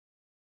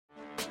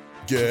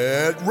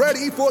Get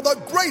ready for the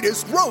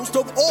greatest roast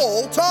of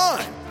all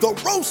time, the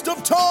Roast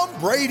of Tom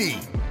Brady,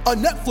 a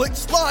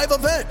Netflix live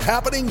event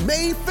happening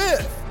May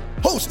 5th.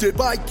 Hosted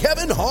by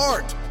Kevin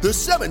Hart, the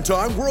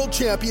 7-time world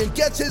champion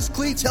gets his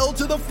cleats held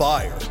to the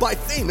fire by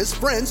famous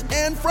friends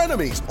and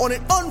frenemies on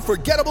an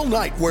unforgettable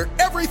night where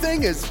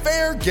everything is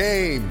fair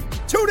game.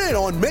 Tune in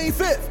on May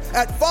 5th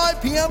at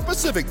 5 p.m.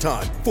 Pacific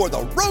time for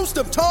the Roast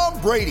of Tom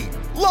Brady,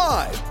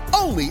 live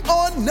only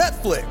on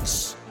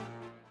Netflix.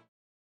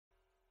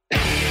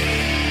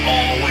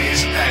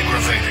 Always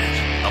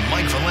Aggravated, a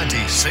Mike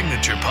Valenti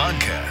signature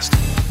podcast.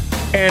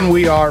 And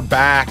we are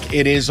back.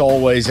 It is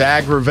Always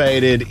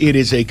Aggravated. It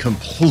is a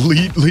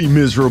completely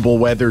miserable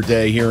weather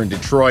day here in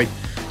Detroit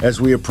as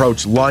we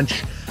approach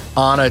lunch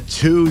on a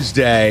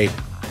Tuesday.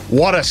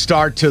 What a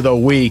start to the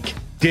week.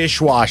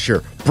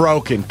 Dishwasher,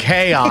 broken,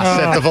 chaos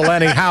at the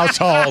Valenti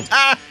household.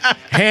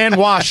 Hand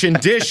washing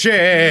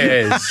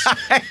dishes.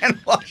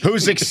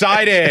 Who's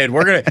excited?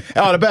 We're going to,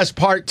 the best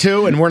part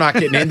too, and we're not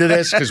getting into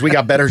this because we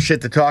got better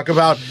shit to talk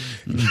about.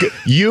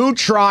 You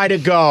try to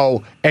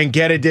go and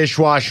get a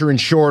dishwasher in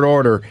short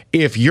order.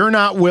 If you're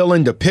not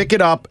willing to pick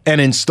it up and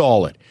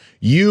install it,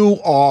 you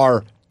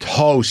are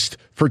toast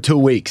for 2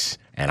 weeks.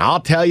 And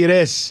I'll tell you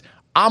this,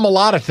 I'm a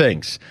lot of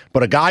things,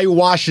 but a guy who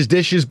washes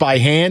dishes by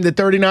hand at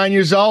 39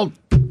 years old,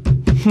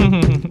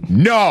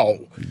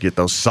 no. You get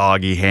those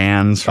soggy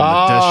hands from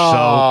the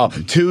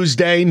dish soap.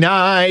 Tuesday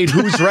night.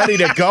 Who's ready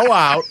to go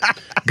out?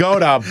 Go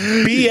to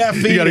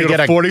BFE. You gotta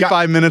get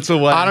 45 minutes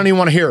away. I don't even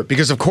want to hear it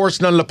because, of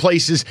course, none of the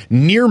places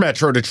near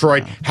Metro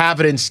Detroit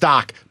have it in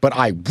stock. But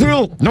I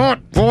will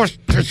not wash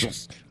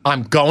dishes.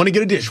 I'm going to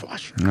get a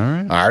dishwasher. All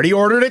right. I already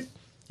ordered it.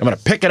 I'm going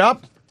to pick it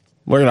up.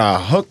 We're going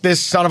to hook this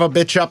son of a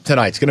bitch up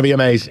tonight. It's going to be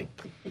amazing.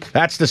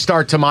 That's the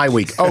start to my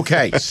week.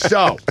 Okay,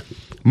 so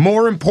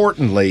more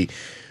importantly,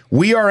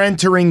 we are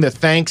entering the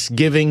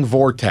Thanksgiving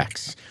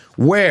vortex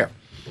where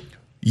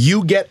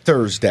you get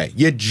Thursday.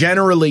 You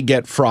generally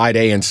get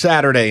Friday and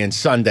Saturday and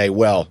Sunday.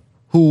 Well,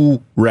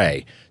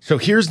 hooray. So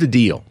here's the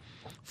deal.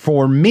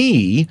 For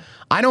me,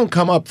 I don't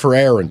come up for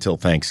air until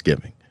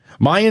Thanksgiving.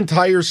 My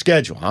entire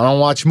schedule, I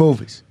don't watch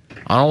movies.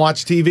 I don't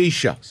watch TV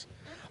shows.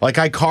 Like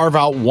I carve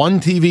out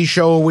one TV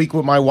show a week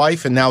with my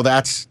wife, and now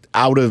that's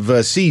out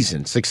of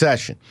season,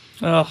 Succession.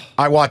 Oh.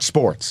 I watch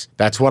sports.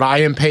 That's what I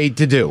am paid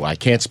to do. I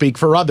can't speak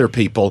for other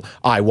people.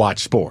 I watch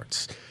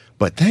sports.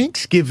 But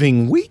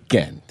Thanksgiving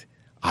weekend,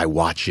 I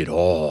watch it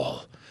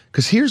all.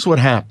 Because here's what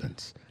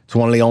happens. It's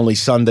one of the only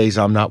Sundays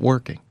I'm not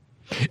working.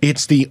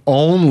 It's the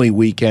only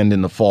weekend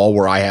in the fall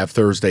where I have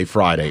Thursday,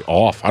 Friday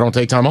off. I don't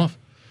take time off.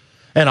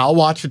 And I'll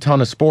watch a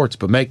ton of sports,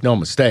 but make no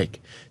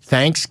mistake.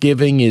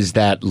 Thanksgiving is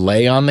that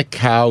lay on the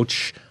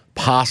couch,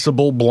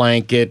 possible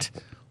blanket,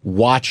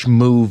 watch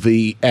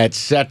movie,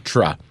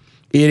 etc.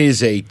 It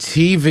is a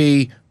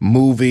TV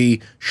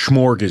movie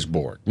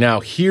smorgasbord.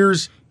 Now,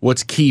 here's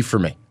what's key for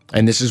me,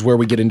 and this is where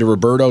we get into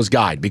Roberto's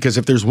guide, because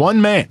if there's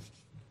one man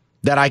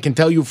that I can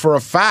tell you for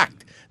a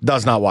fact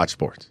does not watch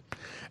sports,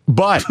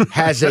 but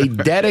has a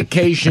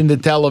dedication to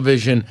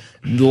television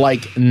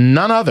like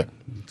none other,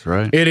 that's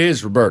right. It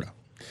is Roberto.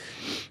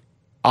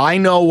 I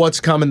know what's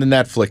coming to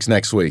Netflix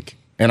next week,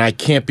 and I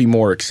can't be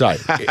more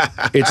excited.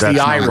 It's that's The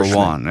Irishman. Number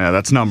one. Yeah,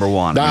 that's number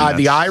one.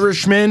 The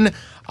Irishman,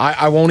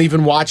 I won't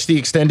even watch the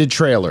extended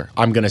trailer.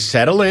 I'm going to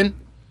settle in.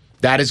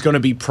 That is going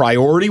to be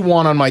priority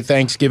one on my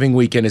Thanksgiving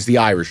weekend is The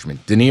Irishman.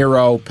 De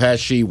Niro,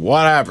 Pesci,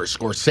 whatever,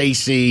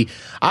 Scorsese.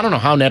 I don't know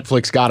how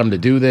Netflix got him to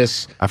do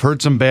this. I've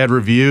heard some bad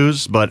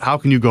reviews, but how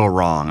can you go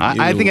wrong?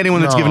 I think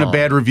anyone that's given a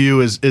bad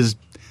review is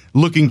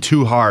looking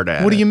too hard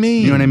at it. What do you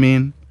mean? You know what I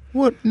mean?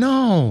 What?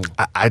 No.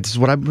 That's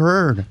what I've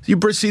heard.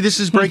 See, this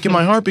is breaking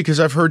my heart because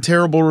I've heard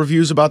terrible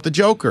reviews about The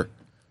Joker.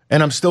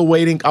 And I'm still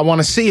waiting. I want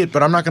to see it,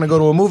 but I'm not going to go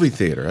to a movie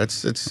theater.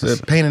 It's a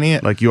pain in the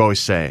ass. Like you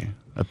always say,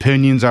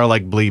 opinions are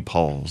like bleep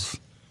holes.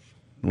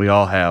 We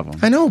all have them.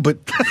 I know,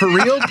 but for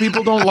real,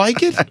 people don't like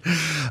it?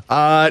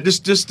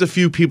 Just a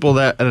few people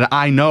that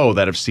I know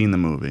that have seen the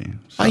movie.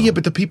 So. Yeah,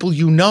 but the people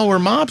you know are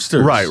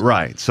mobsters.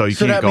 Right. So you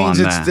can't go on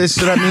that.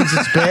 So that means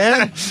it's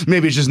bad?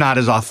 Maybe it's just not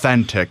as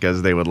authentic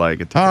as they would like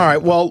it to be. All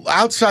right, well,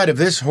 outside of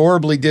this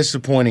horribly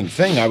disappointing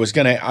thing,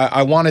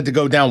 I wanted to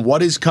go down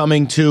what is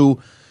coming to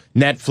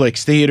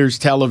Netflix, theaters,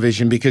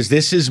 television, because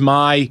this is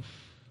my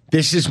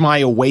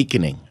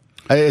awakening.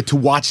 To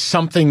watch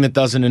something that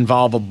doesn't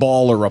involve a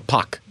ball or a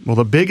puck. Well,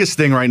 the biggest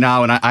thing right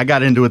now, and I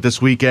got into it this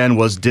weekend,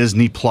 was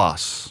Disney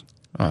Plus.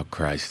 Oh,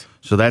 Christ.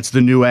 So that's the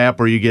new app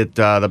where you get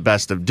the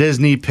best of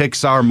Disney,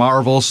 Pixar,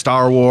 Marvel,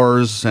 Star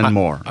Wars, and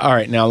more. All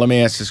right, now let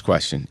me ask this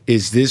question.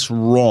 Is this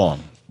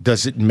wrong?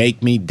 Does it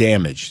make me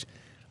damaged?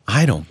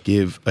 I don't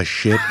give a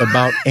shit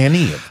about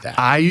any of that.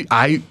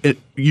 I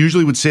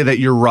usually would say that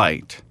you're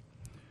right.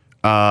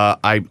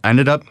 I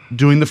ended up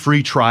doing the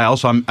free trial,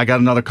 so I got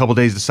another couple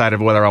days to decide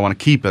whether I want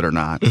to keep it or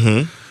not.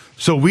 Mm-hmm.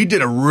 So we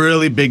did a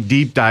really big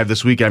deep dive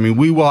this weekend. I mean,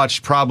 we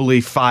watched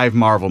probably 5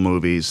 Marvel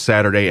movies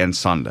Saturday and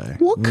Sunday.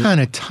 What kind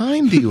of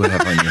time do you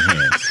have on your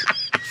hands?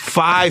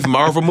 5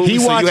 Marvel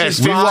movies, so you had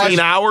 15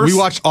 hours? We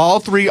watched all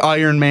 3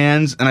 Iron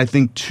Mans and I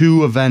think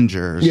 2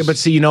 Avengers. Yeah, but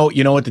see, you know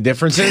what the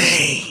difference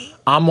is?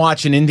 I'm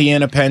watching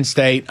Indiana, Penn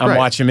State. I'm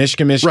watching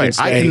Michigan State.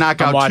 I can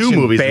knock out I'm 2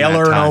 movies in that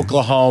Baylor and time.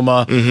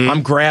 Oklahoma.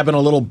 I'm grabbing a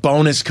little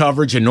bonus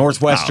coverage in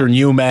Northwestern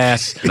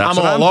UMass. I'm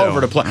all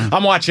over the place.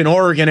 I'm watching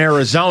Oregon,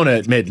 Arizona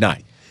at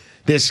midnight.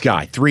 This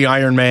guy, 3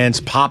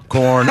 Ironmans,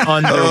 popcorn,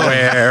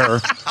 underwear.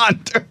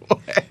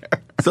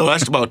 So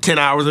that's about 10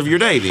 hours of your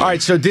day, then. All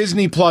right, so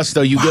Disney Plus,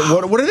 though, you get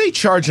what are they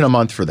charging a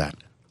month for that?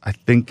 I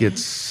think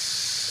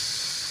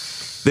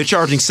it's They're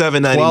charging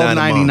 $7.99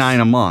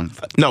 $12.99 a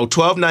month. No,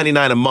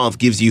 $12.99 a month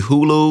gives you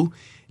Hulu,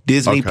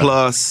 Disney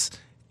Plus,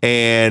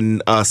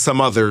 and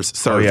some other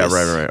service. Oh yeah,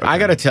 right. Okay. I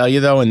got to tell you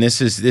though, and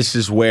this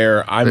is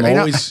where I'm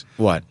always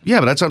what? Yeah,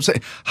 but that's what I'm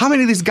saying. How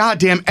many of these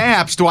goddamn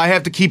apps do I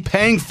have to keep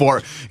paying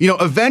for?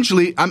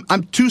 Eventually,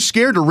 I'm too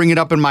scared to ring it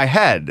up in my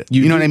head.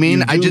 You know what I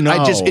mean?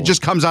 It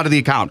just comes out of the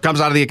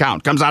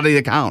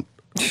account.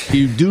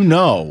 You do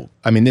know.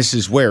 I mean, this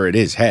is where it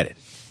is headed.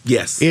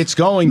 Yes. It's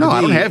going to be. No,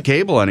 I don't have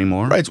cable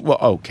anymore. Right. Well,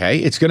 okay.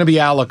 It's going to be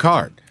a la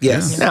carte.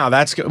 Yes. Now,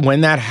 when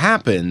that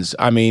happens,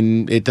 I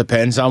mean, it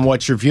depends on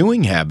what your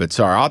viewing habits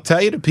are. I'll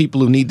tell you, the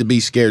people who need to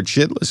be scared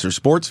shitless are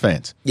sports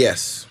fans.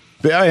 Yes.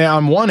 But,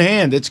 on one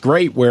hand, it's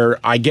great where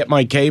I get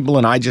my cable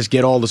and I just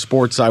get all the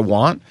sports I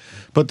want.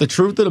 But the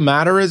truth of the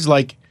matter is,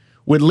 like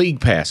with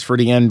League Pass for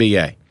the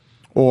NBA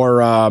or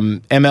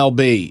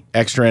MLB,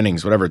 extra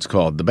innings, whatever it's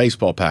called, the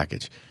baseball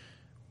package,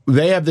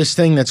 they have this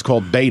thing that's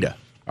called beta.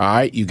 All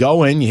right, you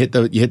go in, you hit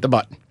the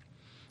button,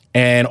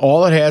 and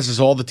all it has is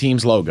all the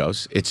teams'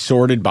 logos. It's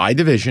sorted by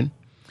division,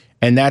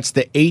 and that's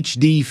the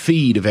HD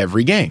feed of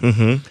every game.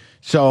 Mm-hmm.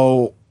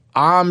 So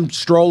I'm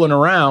strolling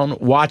around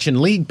watching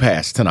League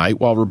Pass tonight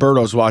while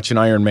Roberto's watching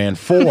Iron Man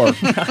 4.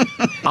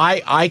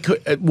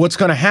 What's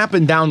going to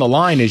happen down the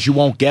line is you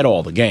won't get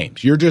all the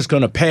games. You're just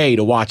going to pay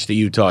to watch the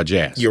Utah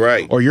Jazz. You're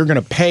right. Or you're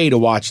going to pay to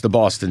watch the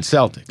Boston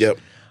Celtics. Yep.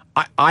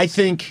 I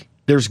think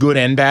there's good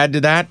and bad to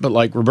that, but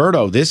like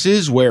Roberto, this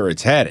is where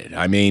it's headed.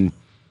 I mean,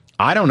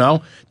 I don't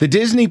know. The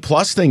Disney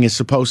Plus thing is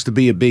supposed to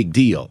be a big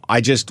deal.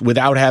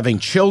 Without having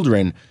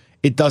children,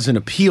 it doesn't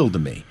appeal to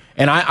me.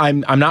 And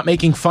I'm not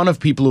making fun of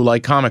people who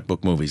like comic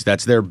book movies.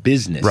 That's their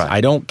business. Right. I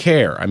don't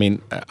care. I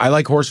mean, I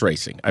like horse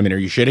racing. I mean, are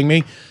you shitting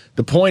me?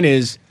 The point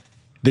is,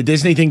 the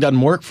Disney thing doesn't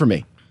work for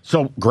me.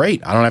 So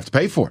great, I don't have to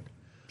pay for it.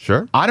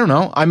 Sure. I don't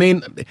know. I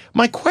mean,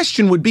 my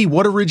question would be,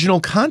 what original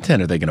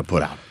content are they going to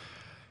put out?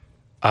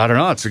 I don't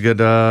know. It's a good.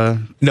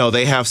 No,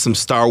 they have some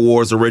Star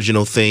Wars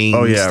original things.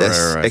 Oh, yeah,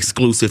 that's right.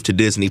 exclusive to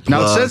Disney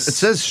Plus. Now it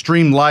says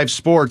stream live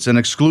sports and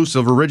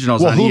exclusive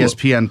originals on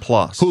ESPN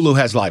Plus. Hulu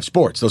has live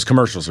sports. Those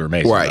commercials are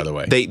amazing, right. by the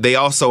way. They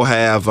also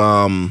have.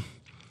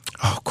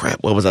 Oh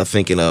crap! What was I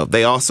thinking of?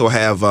 They also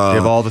have. They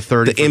have all the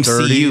 30 the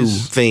MCU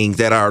 30s. things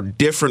that are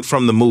different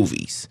from the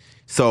movies.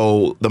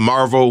 So the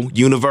Marvel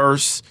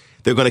universe,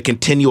 they're going to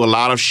continue a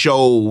lot of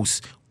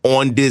shows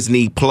on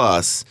Disney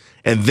Plus.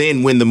 And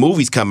then when the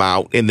movies come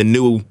out in the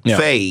new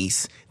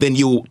phase, then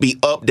you'll be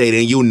updated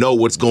and you'll know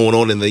what's going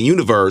on in the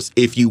universe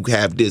if you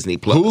have Disney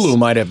Plus. Hulu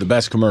might have the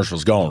best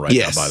commercials going right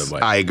now, by the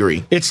way. I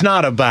agree. It's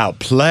not about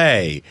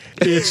play.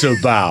 It's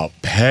about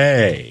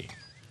pay.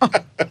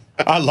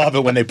 I love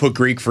it when they put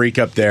Greek Freak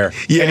up there.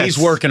 Yes. And he's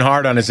working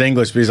hard on his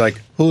English, but he's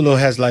like, Hulu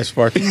has live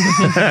sports.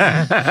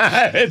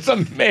 It's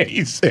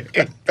amazing.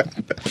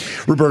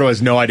 Roberto has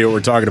no idea what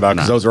we're talking about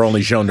because those are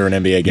only shown during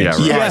NBA games. Yeah,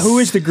 right. Yeah, who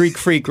is the Greek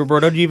Freak,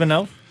 Roberto? Do you even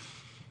know?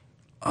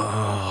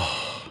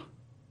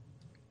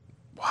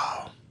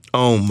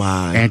 Oh,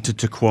 my.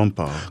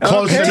 Antetokounmpo.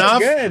 Close Okay, enough.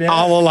 good, yeah.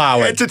 I'll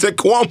allow it.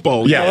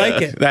 Antetokounmpo. Yeah, I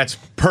like it. That's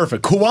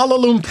perfect. Kuala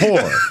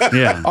Lumpur.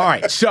 Yeah. All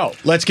right, so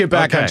let's get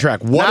back on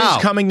track. What is Now-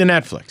 coming to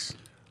Netflix?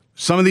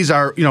 Some of these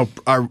are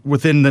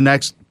within the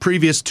next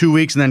previous 2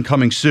 weeks and then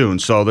coming soon.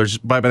 So there's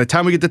by the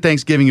time we get to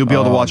Thanksgiving, you'll be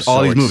able to watch I'm all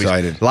so these movies.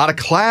 excited. A lot of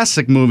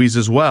classic movies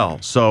as well.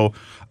 So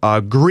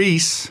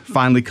Grease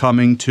finally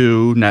coming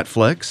to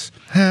Netflix.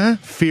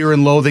 Fear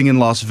and Loathing in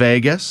Las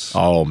Vegas.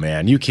 Oh,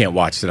 man, you can't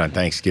watch it on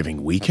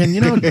Thanksgiving weekend.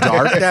 You know how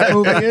dark that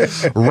movie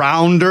is?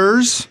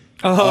 Rounders.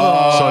 So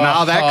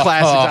now that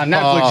classic's on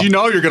Netflix. You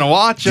know you're going to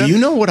watch it. Do you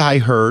know what I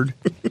heard?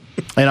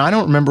 And I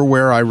don't remember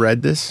where I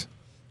read this.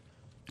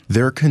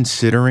 They're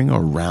considering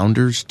a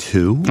Rounders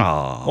 2? Oh,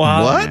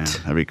 Wow. What? man,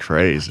 that'd be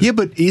crazy. Yeah,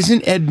 but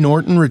isn't Ed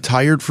Norton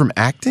retired from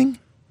acting?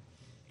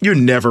 You're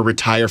never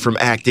retired from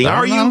acting,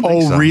 are you?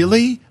 Oh, so.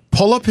 really?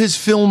 Pull up his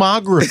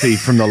filmography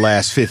from the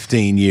last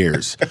 15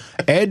 years.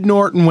 Ed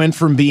Norton went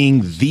from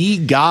being the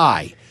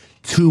guy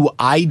to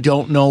I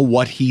don't know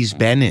what he's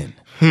been in.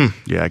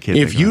 Yeah, I can't.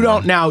 If think you of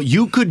don't that. now,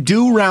 you could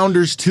do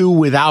Rounders 2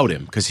 without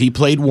him because he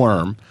played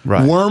Worm.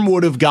 Right. Worm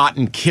would have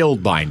gotten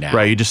killed by now.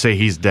 Right, you just say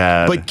he's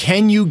dead. But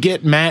can you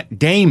get Matt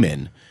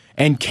Damon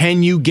and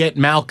can you get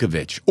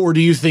Malkovich? Or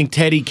do you think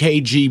Teddy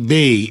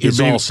KGB is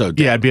It'd be- also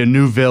dead? Yeah, it'd be a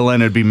new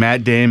villain. It'd be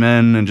Matt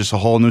Damon and just a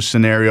whole new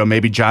scenario.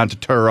 Maybe John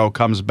Turturro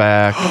comes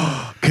back.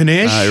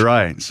 Kanish?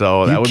 Right.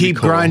 So that You would keep be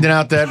cool. grinding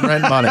out that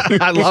rent money.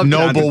 I love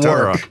noble John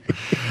work.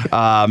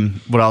 Turturro.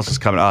 What else is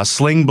coming?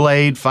 Sling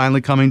Blade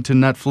finally coming to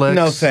Netflix.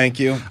 No, thank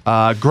you.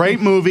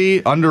 Great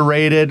movie,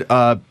 underrated.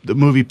 The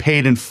movie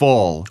Paid in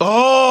Full.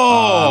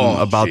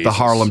 About the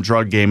Harlem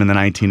drug game in the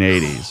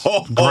 1980s.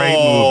 Great movie.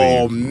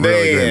 Oh, Really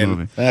great man.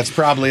 movie. That's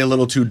probably a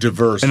little too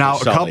diverse. And now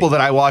for a couple Sully.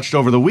 that I watched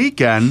over the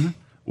weekend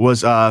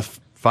was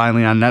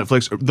finally on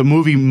Netflix, the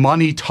movie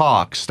Money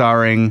Talk,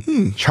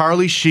 starring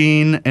Charlie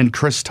Sheen and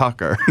Chris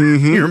Tucker.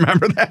 You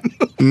remember that?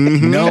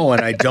 No,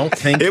 and I don't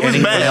think It was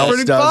anyone bad. else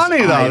Pretty does.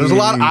 funny though. There's a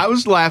lot. I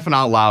was laughing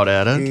out loud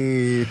at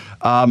it.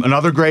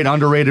 Another great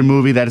underrated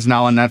movie that is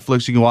now on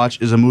Netflix you can watch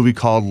is a movie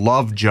called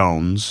Love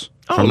Jones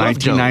from Love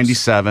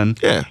 1997.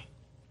 Yeah.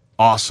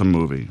 Awesome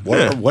movie.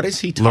 What is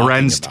he talking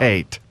Lorenz about?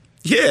 Tate.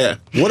 Yeah.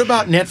 What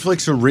about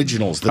Netflix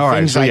originals? The All right,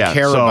 things so I yeah,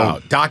 care so-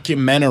 about.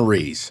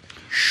 Documentaries,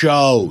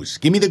 shows.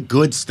 Give me the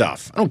good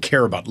stuff. I don't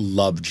care about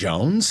Love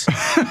Jones.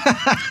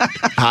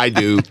 I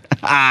do.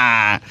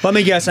 Let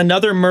me guess,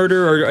 another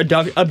murder or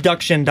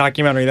abduction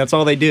documentary. That's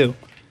all they do.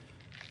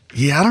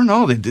 Yeah, I don't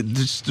know.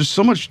 There's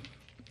so much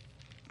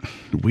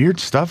weird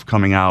stuff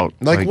coming out.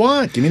 Like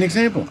what? Give me an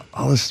example.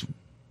 All this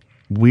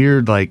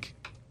weird, like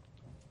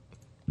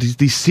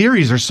these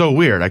series are so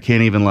weird. I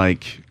can't even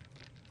like.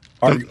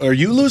 Are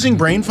you losing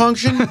brain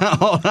function?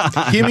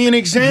 Give me an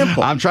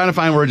example. I'm trying to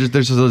find where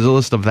there's a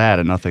list of that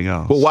and nothing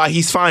else. But while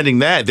he's finding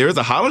that, there's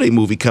a holiday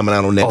movie coming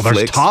out on there's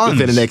Netflix tons.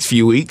 within the next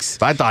few weeks.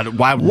 I thought,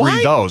 why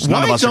read those?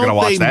 None of us are going to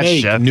watch that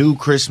make shit. new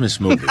Christmas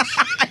movies?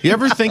 You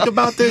ever think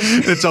about this?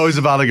 It's always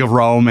about like a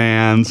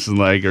romance and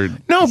like or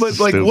No, but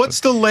like, stupid.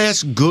 what's the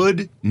last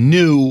good,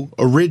 new,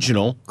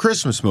 original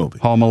Christmas movie?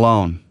 Home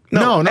Alone?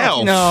 No,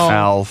 Elf. No.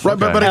 Elf. Right,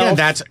 but okay. again, Elf.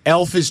 that's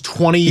Elf is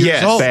 20 years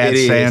Yes, old. Bad it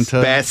is.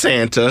 Santa. Bad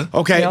Santa.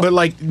 Okay, Yeah. but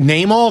like,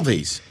 name all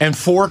these. And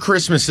Four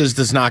Christmases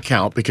does not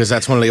count because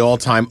that's one of the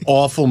all-time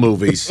awful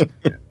movies.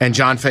 And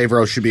Jon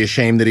Favreau should be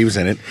ashamed that he was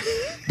in it.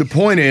 The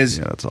point is,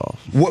 Yeah, that's all.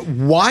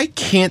 why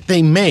can't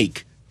they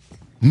make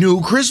new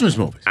Christmas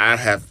movies? I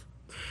have.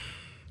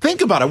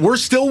 Think about it. We're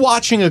still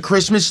watching A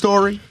Christmas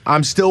Story.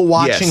 I'm still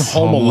watching Yes.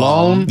 Home Home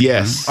Alone. Alone.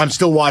 Yes. I'm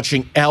still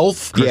watching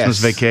Elf.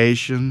 Christmas Yes.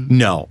 Vacation.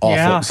 No, awful.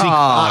 Yeah. See,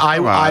 Aw,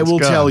 come on, I it's will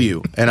good. tell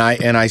you, and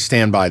I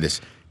stand by this.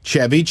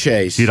 Chevy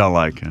Chase You don't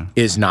like it.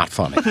 is not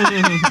funny.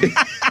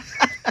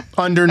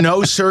 Under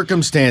no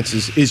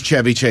circumstances is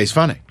Chevy Chase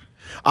funny.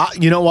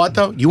 You know what,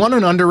 though? You want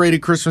an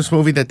underrated Christmas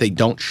movie that they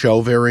don't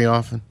show very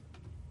often?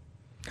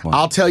 What?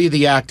 I'll tell you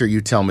the actor, you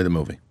tell me the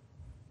movie.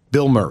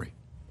 Bill Murray.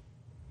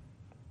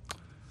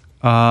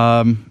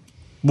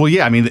 Well,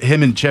 yeah, I mean,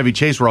 him and Chevy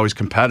Chase were always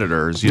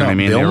competitors. You know what I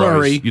mean? Bill They were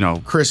Murray,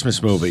 always,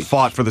 Christmas movie.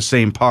 fought for the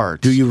same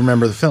parts. Do you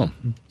remember the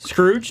film?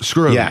 Scrooge?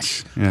 Scrooge?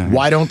 Yes. Yeah.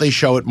 Why don't they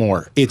show it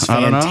more? It's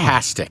I don't know.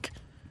 fantastic.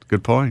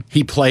 Good point.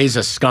 He plays a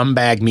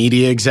scumbag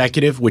media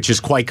executive, which is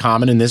quite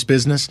common in this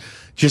business.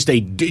 It's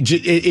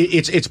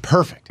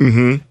perfect.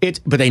 Mm-hmm.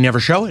 But they never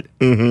show it.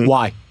 Mm-hmm.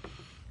 Why?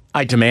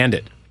 I demand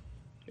it.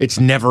 It's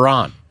never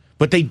on.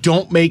 But they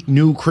don't make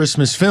new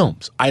Christmas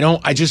films.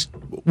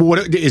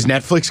 What is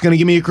Netflix going to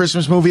give me a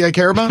Christmas movie I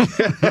care about?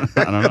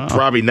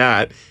 Probably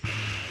not.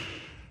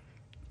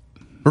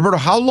 Roberto,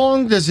 how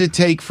long does it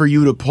take for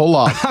you to pull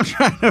up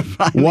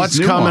what's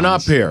new coming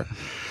ones. up here?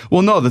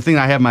 Well, no, the thing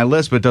I have on my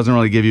list, but it doesn't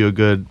really give you a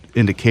good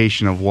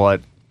indication of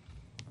what.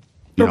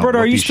 Roberto,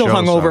 are you these still shows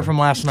hungover are. from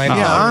last night?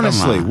 Yeah, come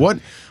honestly,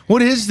 on.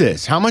 what is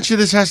this? How much of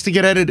this has to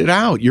get edited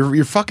out?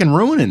 You're fucking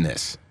ruining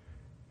this.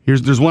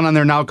 There's one on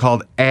there now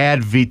called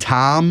Ad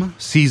Vitam,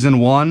 Season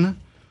 1.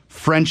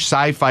 French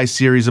sci-fi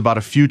series about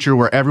a future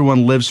where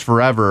everyone lives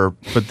forever,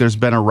 but there's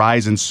been a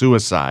rise in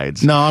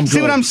suicides. No, I'm See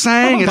good. what I'm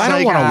saying? I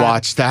don't want to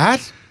watch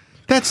that.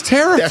 That's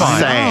terrifying.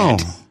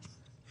 That's sad.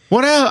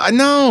 What else?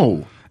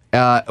 No.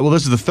 Well,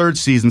 this is the third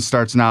season,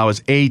 starts now as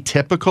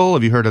Atypical.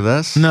 Have you heard of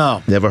this?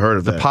 No. Never heard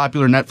of The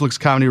popular Netflix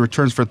comedy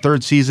returns for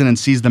third season and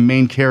sees the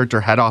main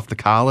character head off to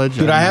college.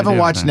 Dude, I haven't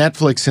watched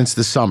Netflix since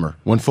the summer.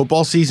 When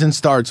football season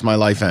starts, my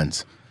life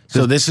ends.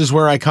 So this is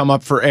where I come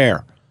up for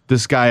air.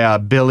 This guy,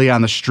 Billy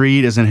on the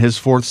Street, is in his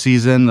fourth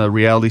season, the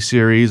reality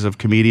series of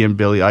comedian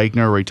Billy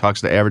Eichner, where he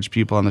talks to average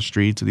people on the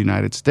streets of the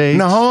United States.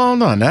 No,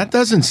 hold on. That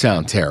doesn't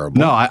sound terrible.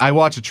 No, I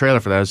watched a trailer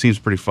for that. It seems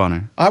pretty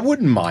funny. I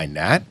wouldn't mind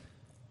that.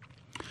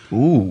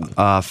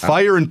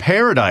 Fire in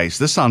Paradise.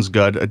 This sounds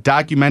good. A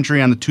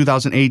documentary on the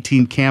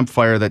 2018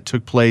 campfire that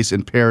took place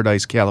in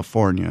Paradise,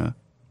 California.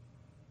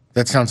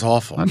 That sounds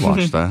awful. I'd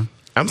watch that.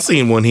 I'm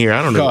seeing one here.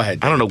 I don't know. Go ahead.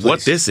 I don't know Dave, what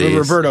please. this is.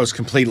 Roberto's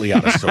completely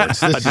out of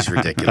sorts. This is A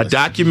ridiculous.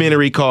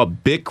 documentary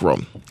called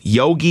Bikram,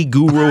 Yogi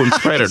Guru and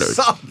Predators.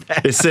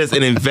 It says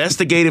an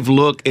investigative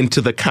look into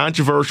the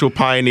controversial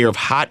pioneer of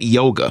hot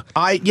yoga.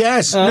 I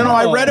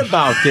read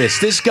about this.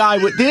 This guy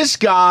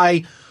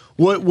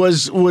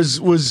was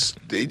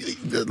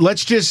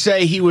let's just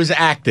say he was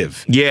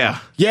active. Yeah.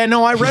 Yeah,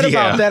 no, I read Yeah.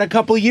 about that a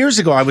couple of years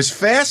ago. I was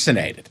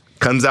fascinated.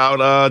 Comes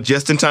out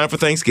just in time for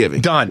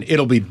Thanksgiving. Done.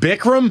 It'll be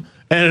Bikram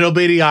and it'll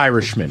be the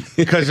Irishman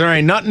because there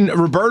ain't nothing.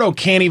 Roberto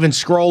can't even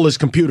scroll his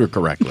computer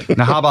correctly.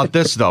 Now, how about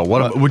this, though?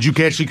 What would you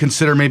actually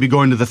consider maybe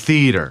going to the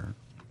theater?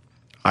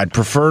 I'd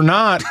prefer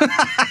not.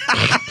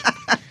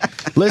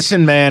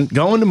 Listen, man,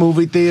 going to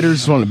movie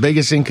theaters is one of the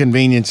biggest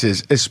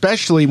inconveniences,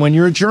 especially when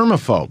you're a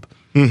germaphobe.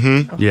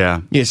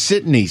 Yeah. You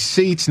sit in these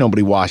seats,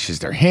 nobody washes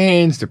their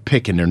hands, they're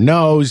picking their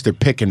nose, they're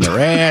picking their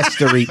ass,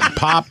 they're eating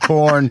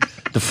popcorn,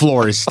 the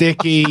floor is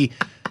sticky.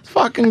 It's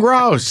fucking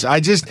gross.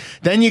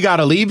 Then you got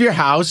to leave your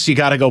house, you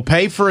got to go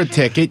pay for a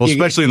ticket. Well,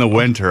 especially in the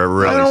winter, it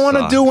really I don't want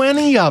to sucks. do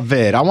any of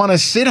it. I want to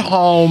sit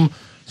home,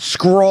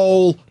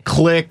 scroll,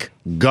 click,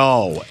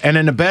 go. And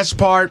then the best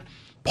part,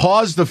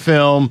 pause the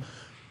film,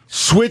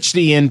 switch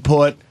the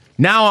input.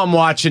 Now I'm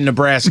watching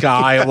Nebraska,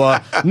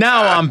 Iowa.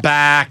 Now I'm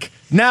back.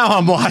 Now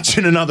I'm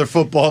watching another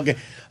football game.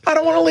 I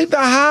don't want to leave the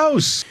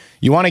house.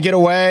 You want to get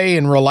away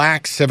and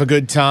relax, have a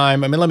good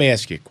time. I mean, let me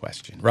ask you a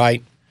question,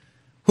 right?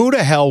 Who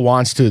the hell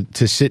wants to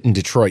sit in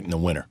Detroit in the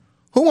winter?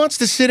 Who wants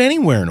to sit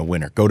anywhere in the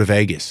winter? Go to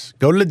Vegas.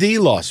 Go to the D,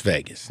 Las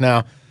Vegas.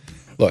 Now,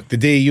 look, the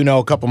D,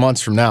 a couple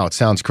months from now, it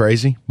sounds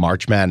crazy.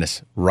 March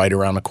Madness, right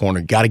around the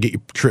corner. Got to get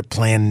your trip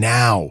planned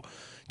now.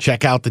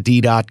 Check out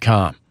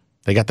thed.com.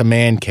 They got the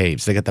man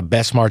caves. They got the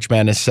best March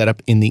Madness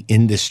setup in the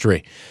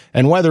industry.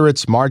 And whether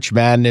it's March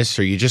Madness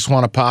or you just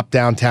want to pop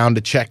downtown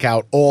to check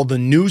out all the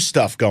new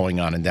stuff going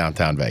on in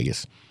downtown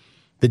Vegas,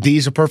 the D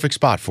is a perfect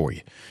spot for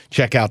you.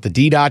 Check out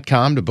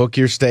thed.com to book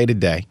your stay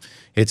today.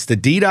 It's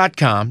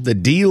thed.com, the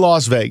D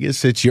Las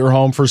Vegas. It's your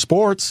home for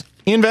sports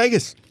in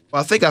Vegas.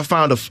 Well, I think I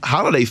found a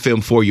holiday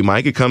film for you,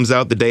 Mike. It comes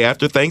out the day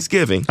after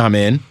Thanksgiving. I'm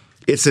in.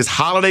 It says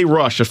Holiday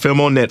Rush, a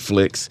film on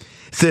Netflix.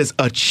 It says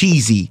a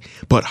cheesy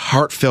but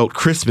heartfelt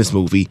Christmas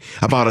movie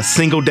about a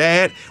single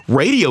dad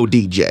radio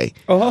DJ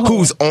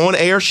whose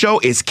on-air show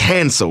is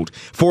canceled,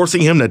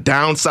 forcing him to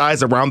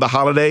downsize around the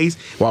holidays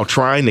while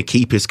trying to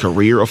keep his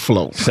career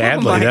afloat.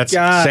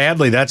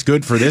 Sadly, that's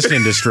good for this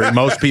industry.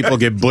 Most people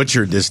get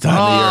butchered this time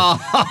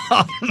of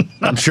year.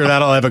 I'm sure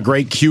that'll have a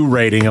great Q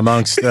rating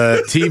amongst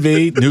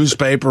TV,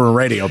 newspaper, and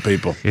radio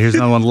people. Here's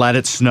another one, Let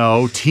It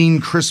Snow. Teen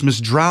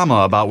Christmas drama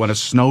about when a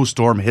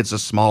snowstorm hits a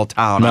small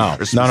town on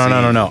Christmas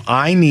Eve. No.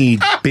 I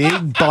need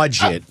big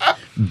budget,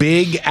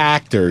 big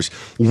actors.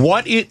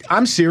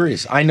 I'm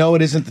serious. I know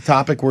it isn't the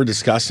topic we're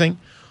discussing.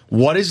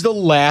 What is the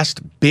last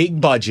big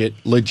budget,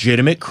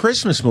 legitimate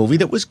Christmas movie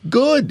that was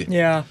good?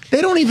 Yeah. They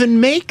don't even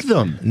make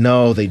them.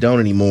 No, they don't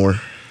anymore.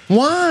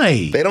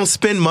 Why? They don't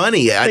spend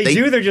money. They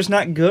do, they're just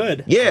not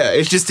good. Yeah,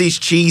 it's just these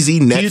cheesy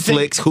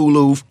Netflix,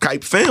 Hulu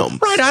type films.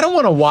 Right, I don't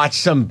want to watch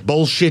some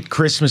bullshit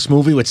Christmas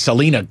movie with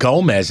Selena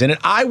Gomez in it.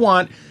 I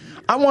want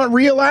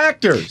real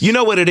actors. You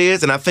know what it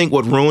is, and I think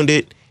what ruined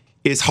it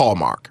is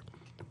Hallmark.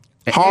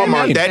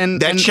 Hallmark,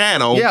 that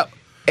channel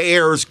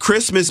airs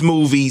Christmas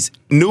movies,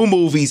 new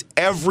movies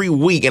every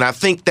week, and I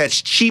think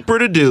that's cheaper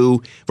to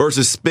do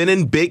versus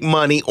spending big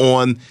money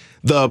on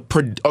the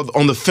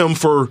film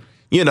for,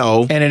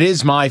 And it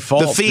is my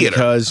fault the theater.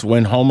 Because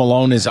when Home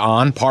Alone is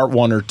on, part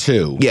 1 or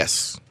 2,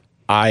 yes,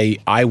 I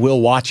will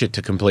watch it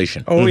to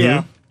completion. Oh,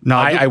 yeah. No,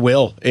 I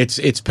will.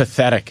 It's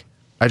pathetic.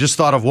 I just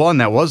thought of one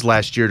that was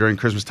last year during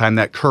Christmas time,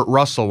 that Kurt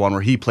Russell one where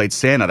he played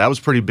Santa. That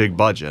was pretty big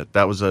budget.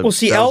 That was a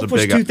Elf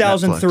was big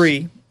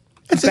 2003.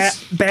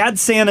 Bad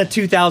Santa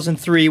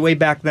 2003, way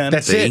back then.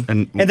 That's it.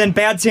 And then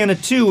Bad Santa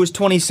 2 was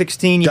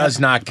 2016. Does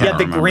not count.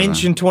 You had The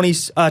Grinch in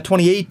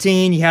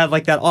 2018. You had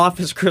like that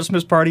Office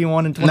Christmas Party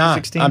one in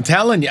 2016. I'm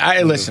telling you.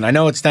 Listen, I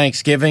know it's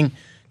Thanksgiving.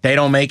 They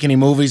don't make any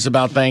movies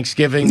about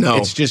Thanksgiving. No.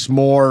 It's just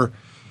more...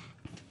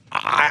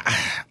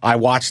 I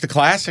watch the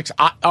classics.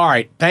 All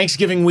right,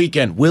 Thanksgiving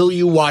weekend. Will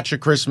you watch a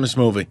Christmas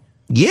movie?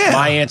 Yeah.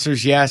 My answer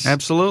is yes.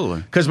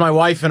 absolutely. Because my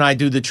wife and I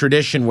do the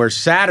tradition where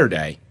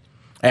Saturday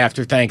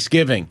after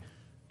Thanksgiving,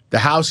 the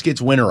house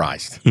gets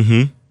winterized.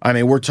 Mm-hmm. I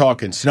mean, we're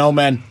talking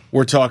snowmen.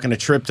 We're talking a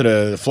trip to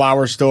the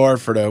flower store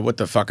for what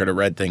the fuck are the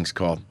red things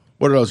called?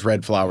 What are those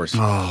red flowers?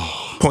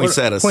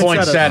 Poinsettias.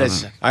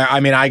 Poinsettias.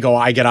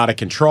 I get out of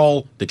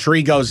control. The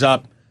tree goes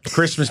up.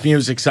 Christmas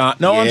music's on.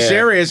 No, I'm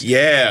serious.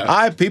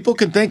 Yeah. People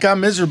can think I'm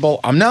miserable.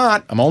 I'm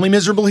not. I'm only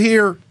miserable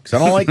here because I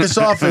don't like this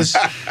office.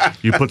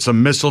 You put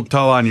some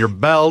mistletoe on your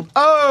belt.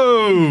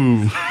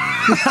 Oh!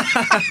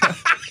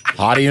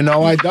 How do you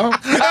know I don't?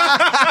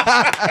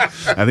 I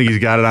think he's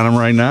got it on him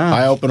right now.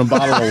 I open a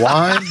bottle of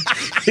wine.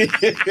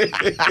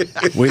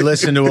 We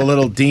listen to a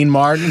little Dean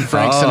Martin,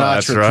 Frank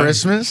that's Sinatra right.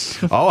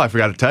 Christmas. Oh, I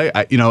forgot to tell you.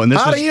 And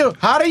this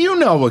How do you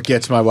know what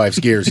gets my wife's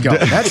gears going?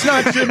 That's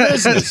not your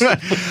business.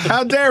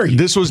 How dare you?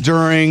 This was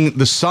during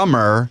the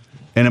summer,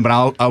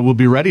 but I will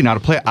be ready now to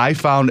play. I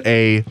found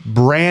a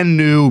brand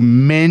new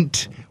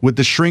mint with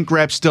the shrink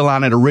wrap still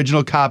on it,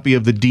 original copy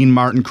of the Dean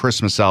Martin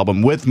Christmas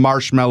album with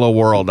Marshmallow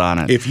World on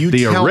it. If you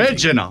the tell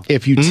original. Me,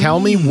 if you tell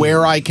me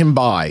where I can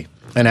buy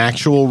an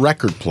actual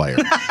record player,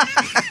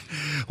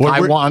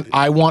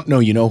 I want no.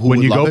 You know who?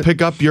 When you go it?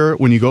 pick up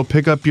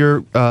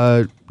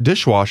your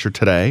dishwasher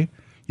today,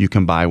 you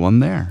can buy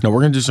one there. No,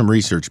 we're gonna do some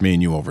research. Me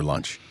and you over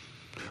lunch.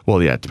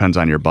 Well, yeah, it depends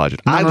on your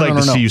budget. I'd like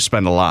to see you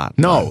spend a lot.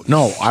 No,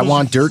 I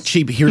want dirt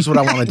cheap. Here's what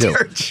I want to do.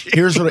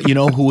 Here's what you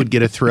know who would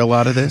get a thrill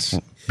out of this?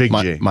 Big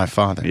G. My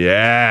father.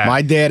 Yeah.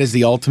 My dad is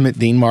the ultimate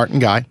Dean Martin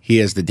guy. He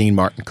has the Dean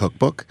Martin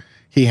cookbook.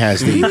 He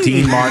has the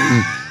Dean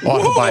Martin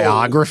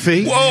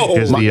autobiography. Whoa. He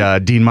has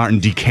the Dean Martin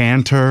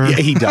decanter. Yeah,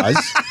 he does.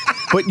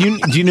 But do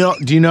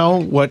you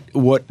know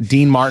what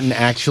Dean Martin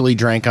actually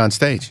drank on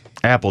stage?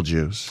 Apple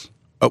juice.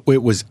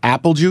 It was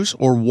apple juice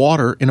or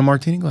water in a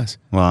martini glass.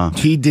 Wow.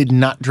 He did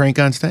not drink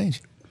on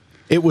stage.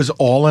 It was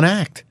all an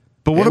act.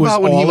 But what It was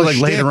about when he all was a like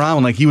shtick. later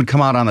on, like he would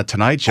come out on the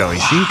Tonight Show? He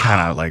seemed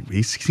kind of like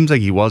he seems like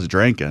he was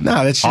drinking.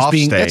 No, that's just Off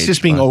being stage,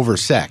 but-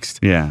 oversexed.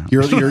 Yeah.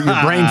 your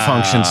brain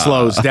function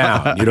slows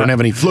down. You don't have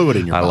any fluid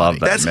in your I body. love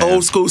that. That's man.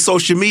 old school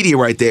social media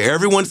right there.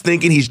 Everyone's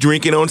thinking he's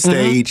drinking on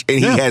stage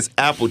and Yeah. he has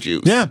apple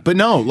juice. Yeah, but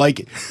no,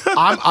 like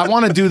I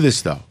want to do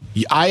this though.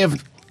 I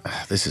have.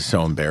 This is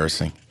so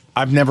embarrassing.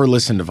 I've never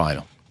listened to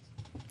vinyl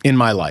in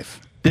my life.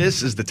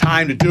 This is the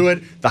time to do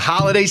it. The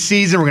holiday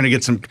season. We're gonna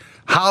get some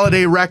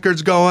holiday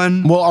records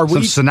going. Well, are some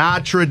we-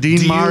 Sinatra,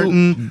 Dean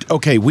Martin?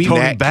 Okay,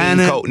 Tony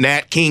Bennett.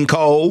 Nat King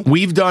Cole.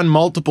 We've done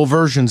multiple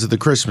versions of the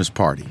Christmas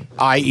party,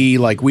 i.e.,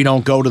 like we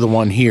don't go to the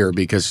one here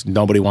because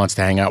nobody wants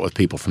to hang out with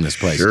people from this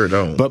place. Sure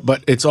don't.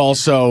 But it's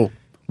also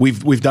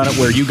we've done it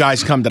where you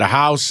guys come to the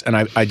house and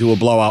I do a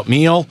blowout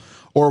meal,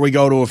 or we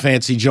go to a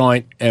fancy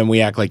joint and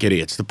we act like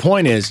idiots. The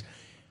point is,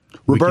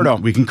 Roberto,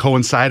 we can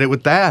coincide it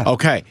with that.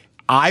 okay,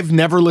 I've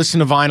never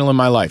listened to vinyl in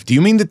my life. Do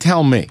you mean to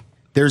tell me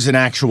there's an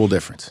actual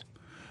difference?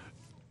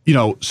 You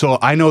know, so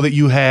I know that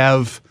you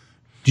have.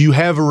 Do you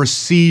have a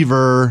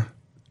receiver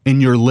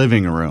in your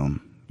living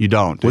room? You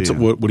don't. Do you?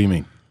 What do you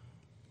mean?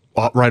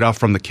 Right off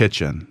from the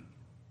kitchen.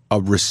 A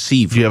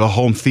receiver? Do you have a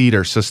home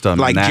theater system?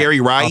 Like in that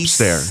Jerry Rice.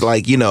 upstairs?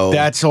 Like, you know,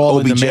 That's all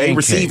in the OBJ man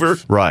receiver.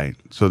 cave. Right.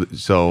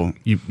 So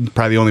you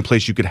probably the only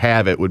place you could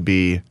have it would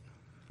be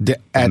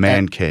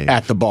man cave.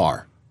 At the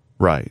bar.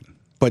 right.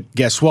 But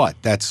guess what?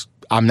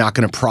 I'm not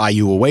going to pry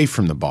you away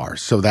from the bar,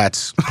 so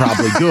that's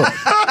probably good.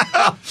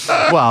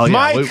 Well, yeah,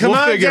 Mike, we'll come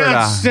on figure it out.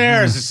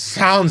 downstairs. It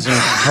sounds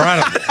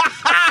incredible.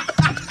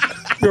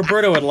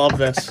 Roberto would love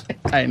this.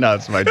 I know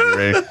it's my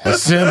dream. I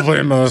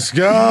simply must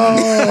go.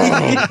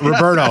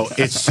 Roberto,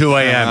 it's 2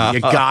 a.m.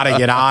 You got to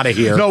get out of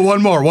here. No,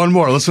 one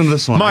more. Listen to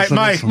this one. Listen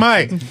to this one.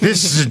 Mike,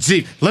 this is a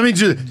deep. Let me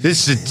do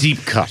this. Is a deep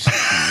cut.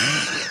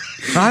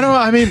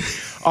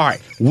 All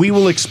right, we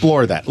will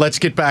explore that. Let's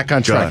get back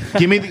on track. Good.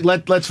 Give me.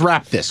 Let's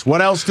wrap this.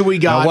 What else do we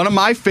got? Now, one of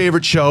my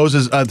favorite shows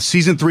is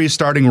season 3 is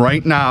starting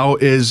right now.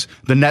 Is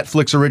the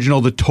Netflix original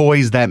 "The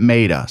Toys That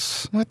Made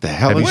Us"? What the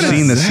hell? Have you is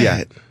seen that? this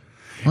yet?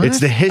 It's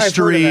the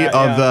history I've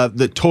heard of that,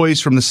 the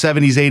toys from the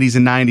 70s, 80s,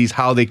 and 90s,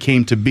 how they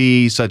came to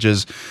be, such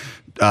as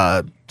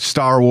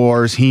Star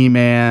Wars,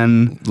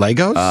 He-Man,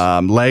 Legos.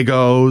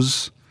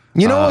 Legos.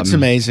 You know what's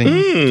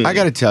amazing? I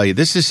got to tell you,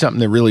 this is something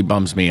that really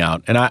bums me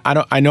out, and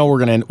I know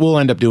we'll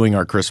end up doing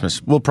our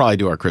Christmas. We'll probably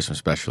do our Christmas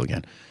special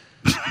again.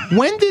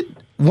 When did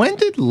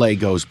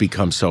Legos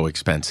become so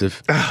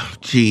expensive?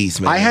 Jeez,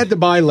 man. I had to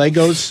buy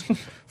Legos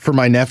for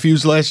my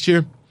nephews last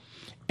year,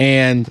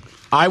 and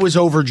I was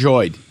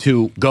overjoyed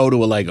to go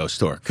to a Lego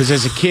store because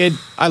as a kid,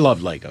 I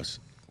loved Legos.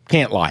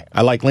 Can't lie.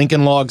 I like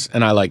Lincoln Logs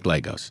and I like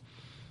Legos.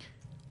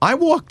 I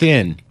walked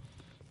in,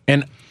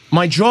 and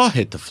my jaw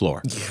hit the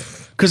floor.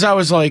 Because I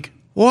was like,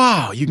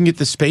 wow, you can get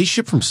the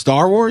spaceship from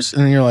Star Wars?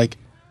 And then you're like,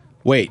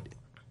 wait,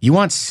 you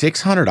want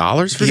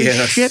 $600 for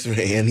this shit?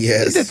 man,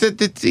 yes.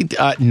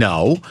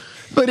 No.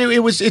 But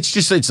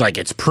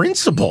it's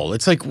principle.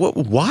 It's like,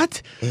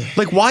 what?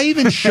 Like, why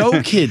even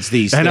show kids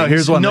these things? I know,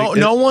 here's one.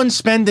 No one's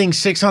spending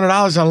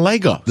 $600 on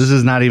Lego. This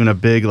is not even a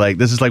big,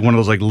 this is like one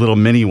of those little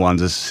mini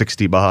ones is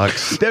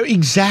 $60.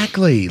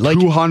 Exactly. Like,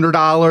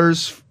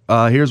 $200.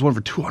 Here's one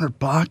for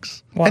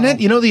 $200. Wow. And then,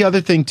 the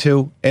other thing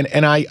too,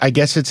 and I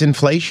guess it's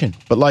inflation,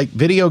 but like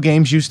video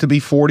games used to be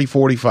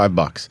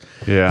 $40-$45.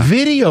 Yeah.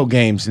 Video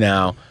games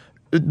now,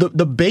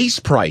 the base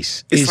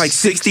price It's is like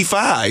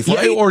 65,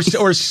 right? or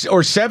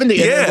 70.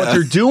 And then Yeah. what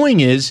they're doing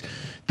is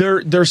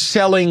they're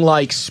selling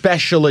like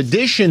special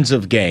editions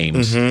of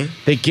games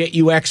that get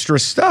you extra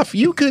stuff.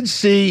 You could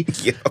see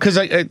because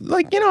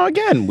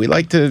again, we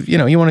like to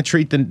you want to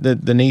treat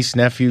the niece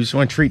nephews, you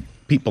want to treat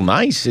people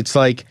nice. It's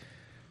like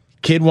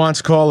kid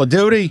wants Call of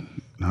Duty.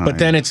 But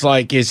then it's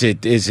like, is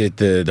it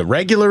the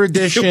regular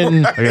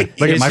edition? Look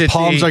at my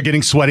palms are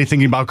getting sweaty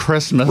thinking about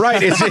Christmas.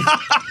 Right.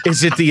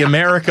 Is it the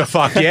America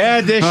Fuck Yeah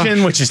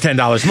edition, which is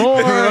 $10 more?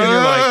 And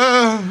you're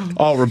like,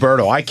 oh,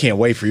 Roberto, I can't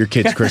wait for your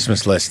kid's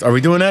Christmas list. Are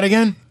we doing that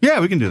again? Yeah,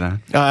 we can do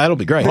that. That'll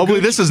be great. Hopefully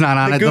this is not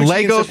on it. The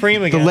Gucci and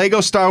Supreme the again. Lego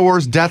Star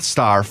Wars Death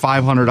Star,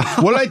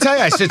 $500. What did I tell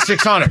you? I said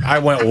 600. I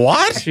went,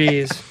 what?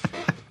 Jeez.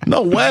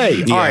 No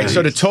way. All right,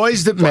 so the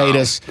toys that made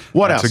us.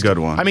 What That's else? a good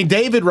one. I mean,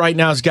 David right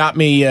now has got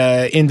me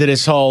into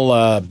this whole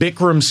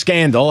Bikram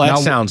scandal. That Now,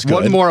 sounds good.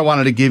 One more I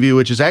wanted to give you,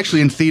 which is actually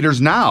in theaters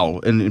now,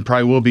 and it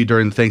probably will be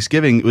during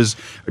Thanksgiving. It was.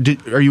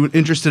 Are you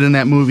interested in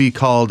that movie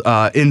called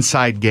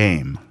Inside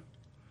Game?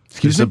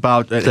 Excuse me?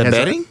 About The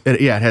betting?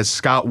 It has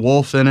Scott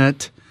Wolf in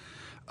it.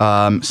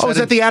 Is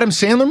that the Adam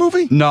Sandler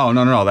movie? No.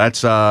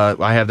 That's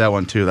I have that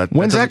one too.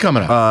 When's that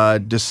coming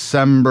out?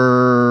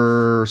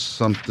 December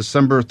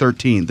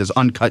 13th. There's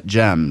Uncut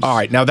Gems. All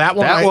right, now that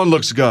one. That one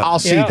looks good. I'll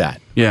see Yeah.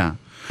 that. Yeah.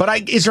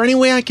 But is there any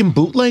way I can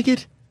bootleg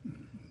it?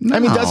 I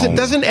mean,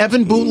 doesn't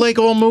Evan bootleg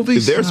all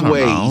movies? There's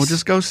ways. No,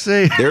 just go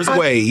see. There's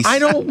ways. I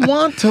don't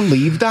want to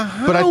leave the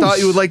house. But I thought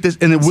you would like this,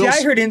 and it will. See,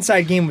 I heard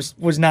Inside Game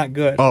was not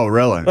good. Oh,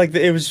 really? Like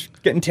it was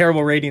getting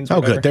terrible ratings. Or Oh,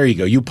 whatever. good. There you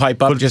go. You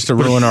pipe up just to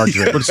ruin our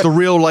drink. But it's the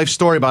real life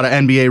story about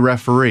an NBA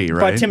referee,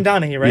 right? By Tim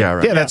Donaghy, right? Yeah,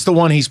 right. Yeah, that's the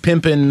one he's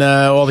pimping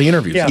all the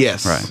interviews. Yeah.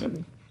 Yes.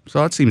 Right.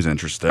 So that seems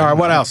interesting. All right,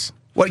 what else?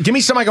 What? Give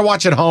me something I can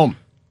watch at home.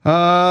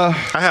 I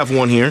have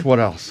one here. What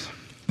else?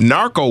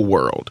 Narco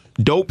World.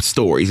 Dope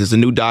Stories is a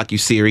new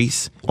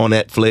docuseries on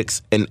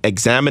Netflix, an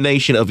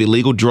examination of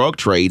illegal drug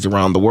trades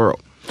around the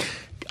world.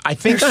 I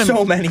think There's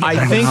so many.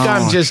 I think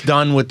I'm just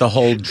done with the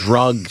whole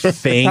drug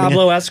thing.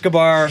 Pablo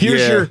Escobar.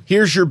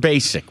 Here's your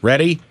basic.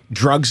 Ready?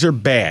 Drugs are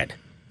bad.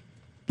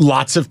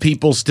 Lots of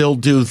people still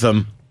do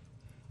them,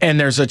 and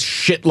there's a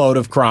shitload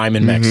of crime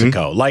in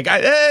Mexico. Like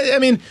I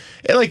mean,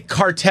 like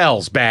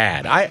cartels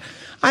bad.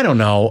 I don't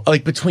know.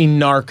 Like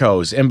between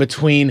narcos and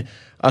between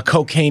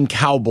cocaine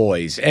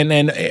cowboys and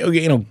then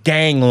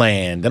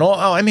gangland and all.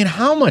 Oh, I mean,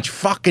 how much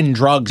fucking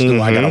drugs do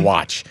I gotta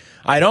watch?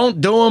 I don't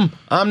do them.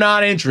 I'm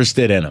not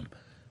interested in them.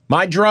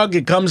 My drug,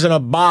 it comes in a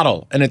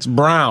bottle and it's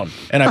brown,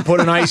 and I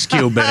put an ice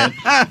cube in it,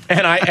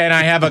 and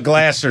I have a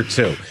glass or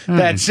two.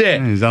 That's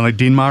it. You sound like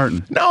Dean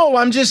Martin. No,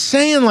 I'm just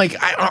saying, like,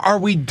 are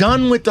we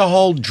done with the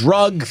whole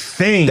drug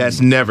thing?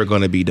 That's never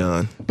going to be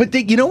done. But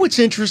you know what's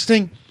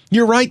interesting?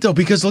 You're right, though,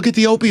 because look at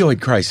the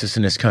opioid crisis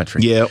in this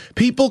country. Yep.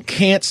 People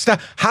can't stop.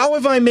 How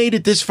have I made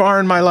it this far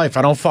in my life?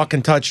 I don't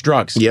fucking touch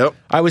drugs. Yep.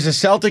 I was a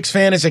Celtics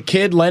fan as a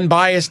kid. Len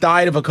Bias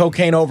died of a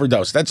cocaine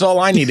overdose. That's all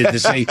I needed to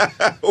see.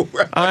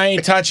 Right. I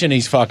ain't touching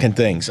these fucking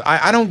things.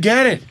 I don't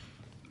get it.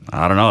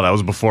 I don't know. That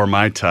was before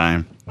my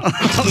time.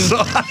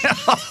 That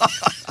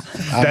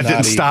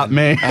didn't stop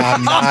me.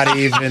 I'm not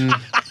even.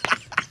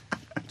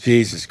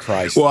 Jesus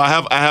Christ. Well,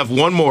 I have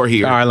one more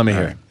here. All right, let me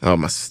hear it. Oh,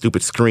 my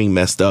stupid screen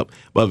messed up.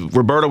 But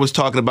Roberto was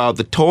talking about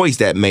the toys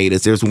that made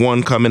us. There's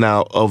one coming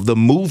out of the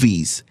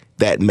movies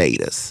that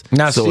made us.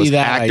 Now, so see it's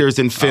that, actors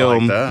and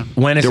film that.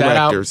 When is that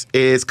out? directors.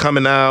 It's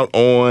coming out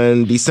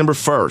on December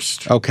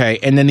 1st. Okay,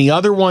 and then the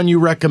other one you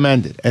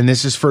recommended, and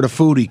this is for the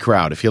foodie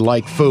crowd, if you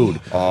like food.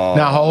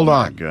 Now, hold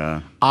on.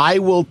 God. I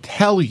will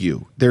tell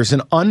you, there's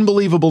an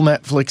unbelievable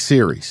Netflix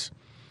series,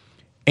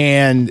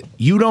 and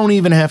you don't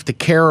even have to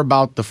care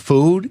about the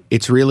food.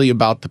 It's really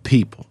about the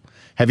people.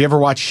 Have you ever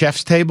watched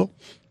Chef's Table?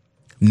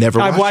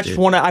 Never I've watched it.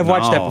 one. I've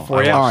watched that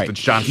before. Yeah. All right. The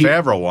John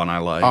Favreau one I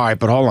like. All right,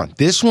 but hold on.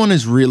 This one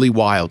is really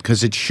wild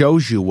because it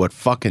shows you what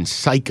fucking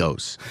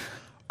psychos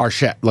are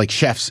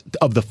chefs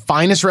of the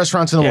finest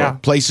restaurants in the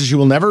world, places you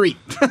will never eat.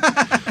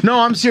 No,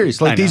 I'm serious.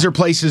 Like these are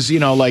places,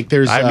 like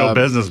there's. I have no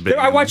business being.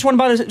 I watched one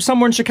about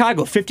somewhere in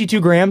Chicago,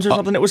 52 grams or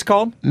something it was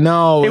called.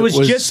 No, It was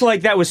just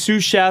like that with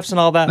sous chefs and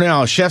all that.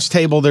 No, Chef's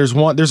Table. There's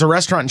a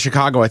restaurant in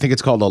Chicago. I think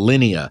it's called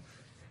Alinea.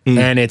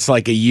 And it's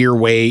like a year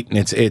wait, and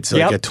it's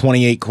like a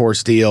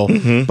 28-course deal.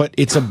 But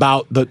it's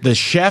about the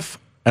chef,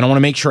 and I want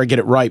to make sure I get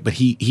it right, but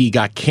he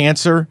got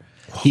cancer.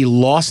 He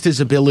lost his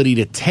ability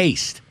to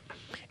taste,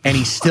 and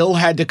he still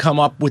had to come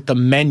up with the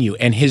menu,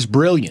 and his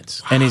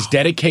brilliance and his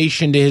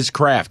dedication to his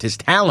craft, his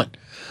talent,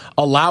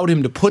 allowed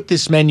him to put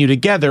this menu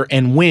together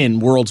and win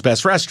World's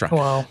Best Restaurant.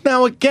 Wow.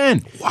 Now,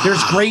 again,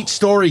 there's great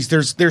stories.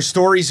 There's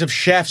stories of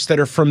chefs that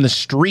are from the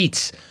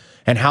streets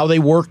and how they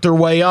worked their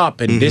way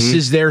up, and this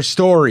is their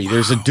story.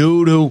 There's a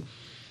dude who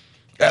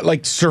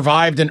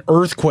survived an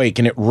earthquake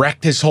and it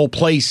wrecked his whole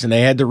place, and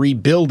they had to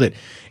rebuild it.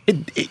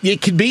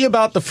 It could be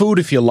about the food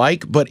if you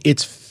like, but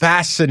it's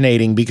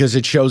fascinating because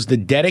it shows the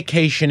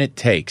dedication it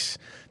takes,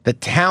 the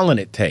talent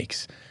it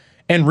takes.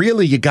 And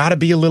really, you got to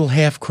be a little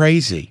half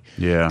crazy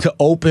to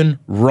open,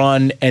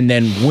 run, and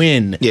then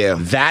win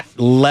that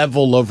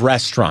level of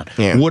restaurant.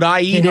 Yeah. Would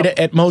I eat it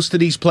at most of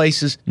these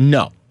places?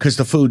 No, because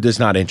the food does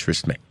not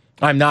interest me.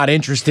 I'm not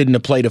interested in a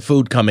plate of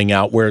food coming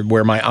out where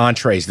my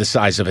entree is the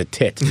size of a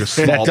tit.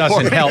 That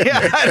doesn't help me.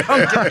 I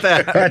don't get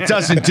that. That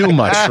doesn't do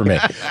much for me.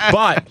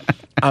 But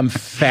I'm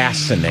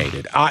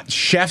fascinated.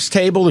 Chef's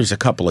Table, there's a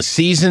couple of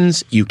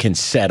seasons. You can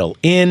settle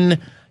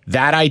in.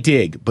 That I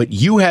dig. But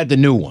you had the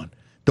new one,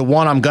 the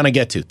one I'm going to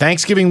get to.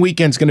 Thanksgiving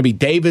weekend's going to be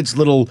David's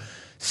little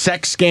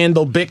sex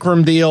scandal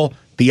Bikram deal,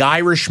 The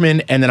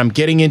Irishman, and then I'm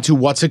getting into,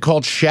 what's it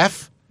called,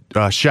 Chef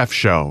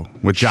Show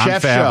with John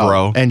Chef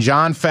Favreau. Show. And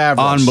John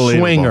Favreau.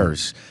 Unbelievable.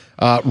 Swingers.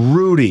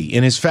 Rudy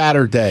in his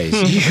fatter days.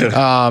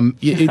 John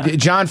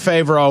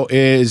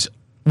Favreau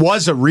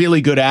was a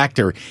really good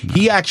actor.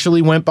 He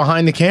actually went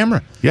behind the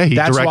camera. Yeah, he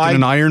directed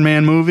an Iron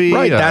Man movie.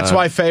 Right, that's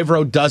why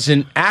Favreau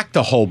doesn't act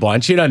a whole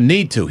bunch. He doesn't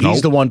need to.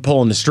 He's the one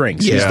pulling the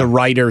strings. He's the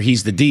writer.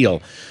 He's the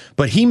deal.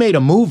 But he made a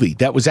movie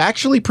that was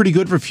actually pretty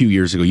good for a few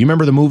years ago. You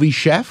remember the movie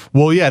Chef?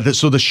 Well, yeah.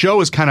 So the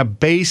show is kind of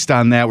based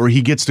on that, where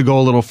he gets to go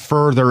a little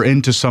further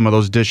into some of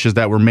those dishes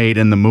that were made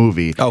in the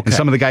movie. Okay. And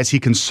some of the guys he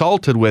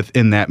consulted with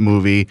in that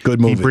movie,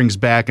 he brings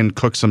back and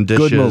cooks some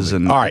dishes. Good movie.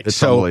 And all right, it's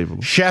so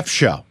unbelievable. Chef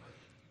Show,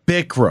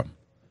 Bikram,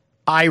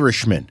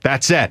 Irishman.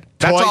 That's it.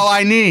 That's all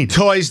I need.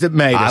 Toys that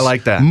made us. I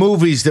like that.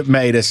 Movies that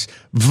made us.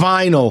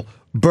 Vinyl.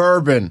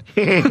 bourbon,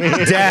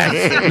 death,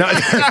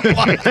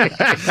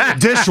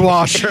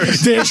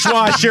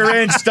 dishwasher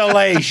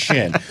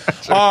installation.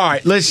 All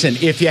right, listen,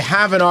 if you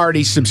haven't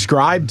already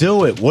subscribed,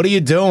 do it. What are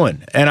you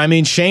doing? And I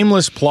mean,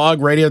 shameless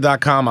plug,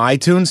 radio.com,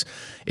 iTunes.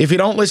 If you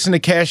don't listen to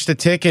Cash the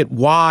Ticket,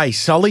 why?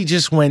 Sully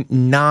just went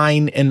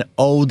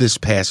 9-0 this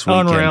past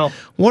weekend. Unreal.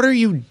 What are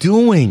you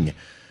doing?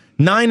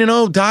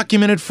 9-0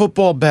 documented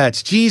football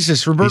bets.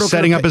 Jesus, Roberto. He's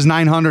setting up his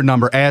 900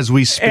 number as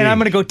we speak. And I'm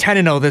going to go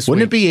 10-0 this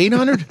Wouldn't week. it be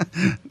 800?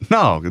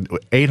 No,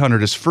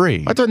 800 is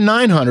free. I thought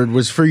 900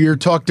 was for your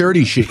talk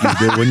dirty shit you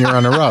do when you're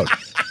on the road.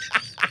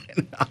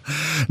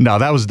 No,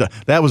 that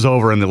was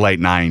over in the late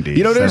 90s.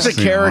 You know, there's a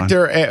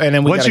character, and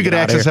then once you could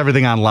access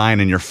everything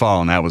online in your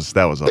phone, that was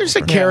over. There's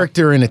a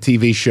character in a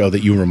TV show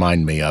that you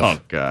remind me of.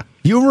 Oh, God.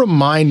 You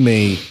remind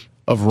me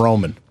of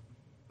Roman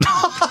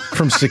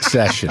from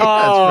Succession.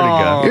 That's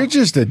pretty good. You're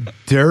just a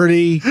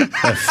dirty,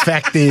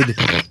 affected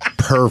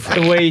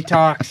pervert. The way he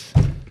talks.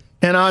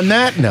 And on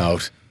that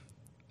note,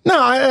 no,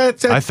 I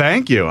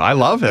thank you. I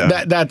love him.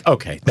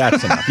 Okay,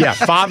 that's enough. Yeah,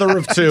 father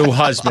of two,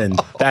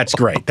 husband. That's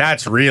great.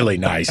 That's really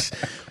nice.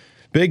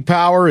 Big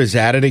Power is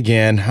at it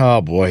again.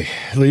 Oh, boy.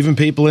 Leaving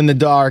people in the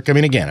dark. I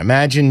mean, again,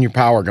 imagine your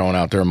power going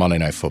out there on Monday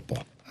Night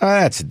Football.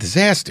 That's a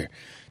disaster.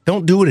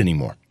 Don't do it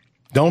anymore.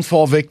 Don't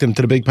fall victim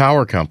to the Big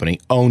Power company.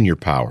 Own your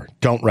power.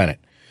 Don't rent it.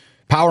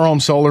 Power Home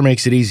Solar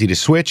makes it easy to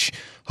switch.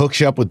 Hooks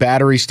you up with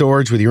battery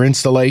storage with your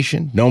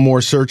installation. No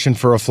more searching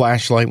for a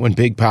flashlight when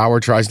Big Power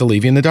tries to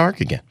leave you in the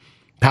dark again.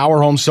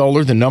 Power Home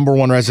Solar, the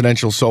 #1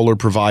 residential solar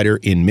provider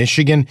in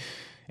Michigan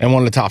and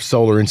one of the top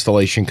solar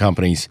installation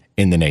companies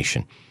in the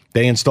nation.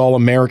 They install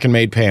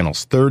American-made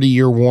panels,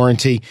 30-year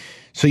warranty,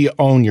 so you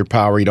own your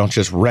power. You don't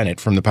just rent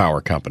it from the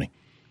power company.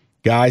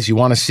 Guys, you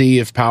want to see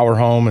if Power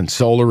Home and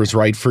solar is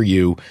right for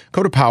you,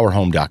 go to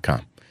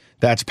powerhome.com.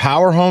 That's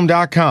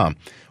powerhome.com.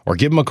 Or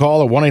give them a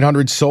call at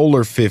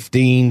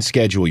 1-800-SOLAR-15.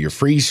 Schedule your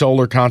free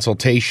solar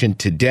consultation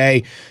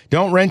today.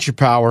 Don't rent your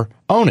power,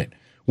 own it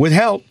with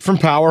help from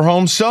Power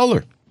Home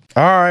Solar.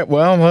 All right,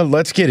 well,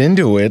 let's get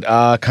into it.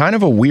 Kind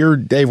of a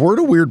weird, Dave, we're at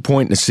a weird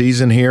point in the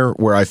season here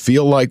where I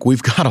feel like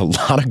we've got a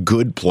lot of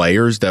good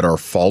players that are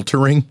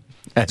faltering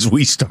as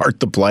we start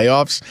the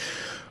playoffs.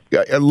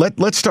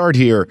 Let's start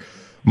here.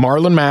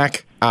 Marlon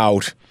Mack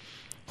out.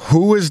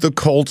 Who is the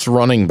Colts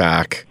running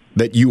back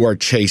that you are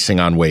chasing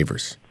on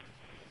waivers?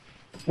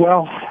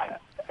 Well,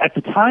 at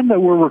the time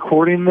that we're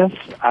recording this,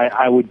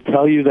 I would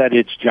tell you that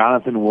it's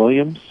Jonathan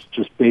Williams,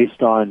 just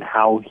based on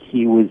how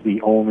he was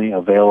the only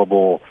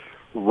available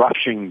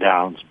rushing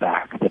downs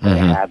back that they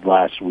had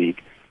last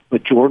week.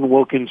 But Jordan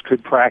Wilkins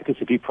could practice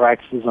if he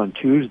practices on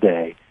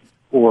Tuesday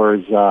or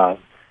is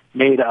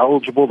made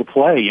eligible to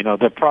play. You know,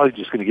 they're probably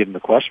just going to give him the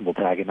questionable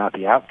tag and not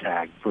the out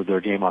tag for their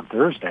game on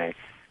Thursday.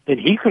 Then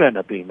he could end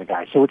up being the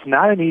guy. So it's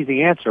not an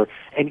easy answer.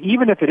 And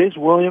even if it is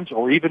Williams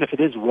or even if it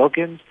is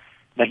Wilkins,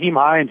 Nyheim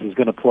Hines is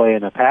going to play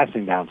in a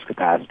passing downs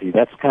capacity.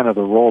 That's kind of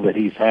the role that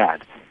he's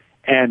had.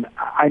 And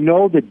I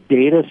know the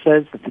data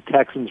says that the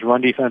Texans'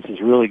 run defense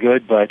is really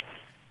good, but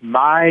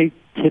my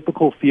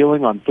typical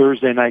feeling on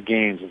Thursday night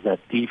games is that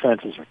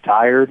defenses are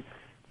tired,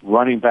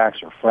 running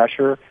backs are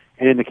fresher.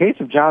 And in the case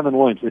of Jonathan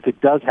Williams, if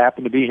it does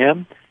happen to be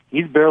him,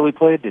 he's barely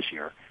played this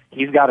year.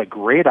 He's got a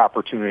great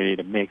opportunity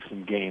to make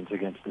some gains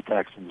against the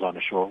Texans on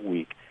a short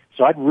week.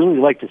 So I'd really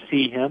like to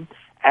see him.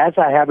 As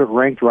I have it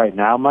ranked right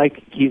now,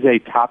 Mike, he's a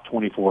top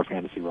 24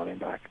 fantasy running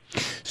back.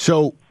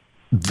 So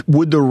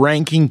would the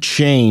ranking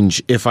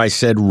change if I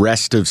said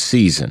rest of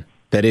season?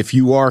 That if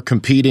you are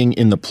competing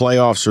in the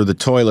playoffs or the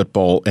toilet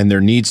bowl and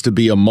there needs to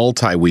be a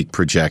multi-week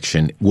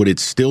projection, would it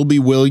still be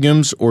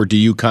Williams or do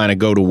you kind of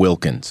go to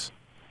Wilkins?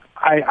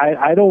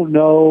 I don't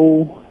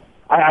know.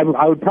 I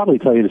would probably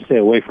tell you to stay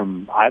away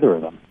from either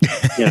of them.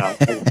 You know,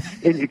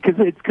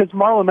 because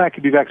Marlon Mack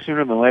could be back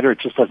sooner than later. It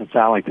just doesn't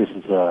sound like this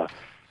is a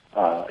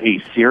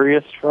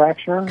serious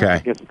fracture. Okay. I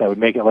guess that would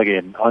make it like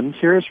an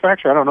unserious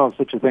fracture. I don't know if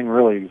such a thing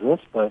really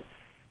exists, but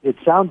it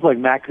sounds like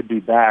Mack could be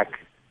back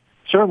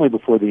certainly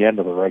before the end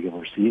of the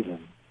regular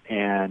season.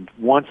 And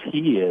once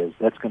he is,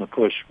 that's going to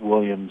push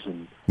Williams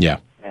and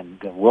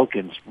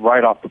Wilkins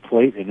right off the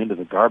plate and into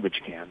the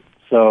garbage can.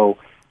 So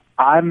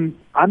I'm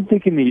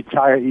thinking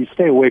that you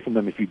stay away from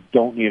them if you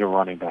don't need a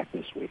running back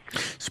this week.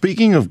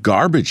 Speaking of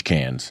garbage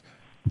cans,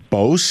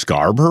 Bo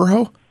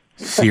Scarborough?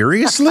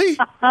 Seriously?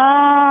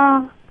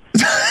 I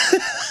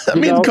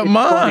mean, come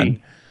on.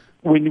 Funny.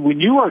 When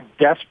you are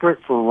desperate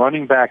for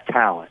running back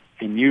talent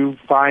and you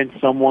find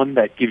someone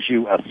that gives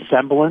you a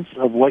semblance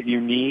of what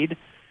you need,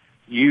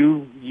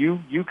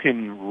 you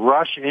can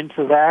rush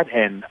into that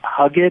and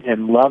hug it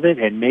and love it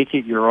and make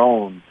it your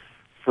own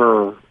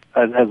for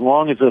as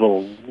long as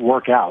it'll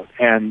work out.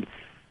 And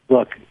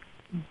look,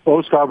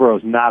 Bo Scarborough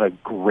is not a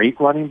great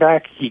running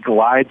back. He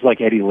glides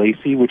like Eddie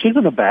Lacy, which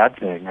isn't a bad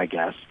thing, I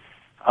guess.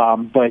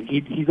 But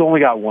he's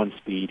only got one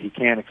speed. He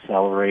can't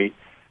accelerate.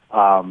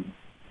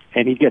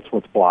 And he gets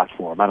what's blocked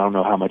for him. I don't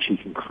know how much he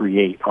can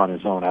create on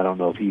his own. I don't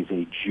know if he's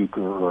a juker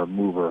or a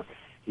mover.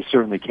 He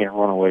certainly can't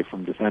run away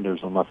from defenders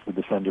unless the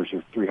defenders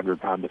are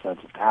 300-pound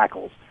defensive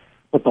tackles.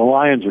 But the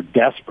Lions are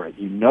desperate.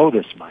 You know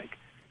this, Mike.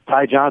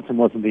 Ty Johnson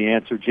wasn't the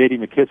answer. J.D.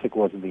 McKissick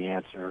wasn't the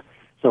answer.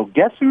 So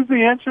guess who's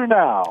the answer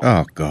now?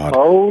 Oh, God.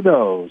 Bo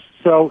knows.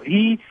 So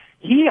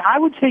I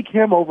would take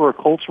him over a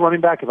Colts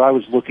running back if I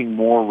was looking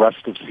more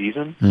rest of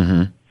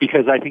season,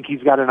 because I think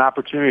he's got an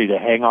opportunity to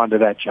hang on to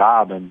that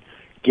job and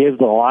give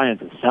the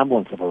Lions a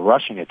semblance of a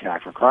rushing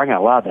attack. For crying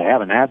out loud, they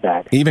haven't had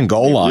that. Even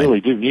goal line. They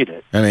really do need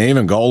it. I mean,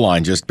 even goal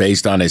line, just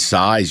based on his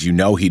size,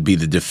 he'd be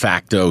the de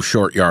facto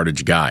short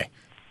yardage guy.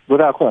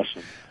 Without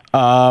question.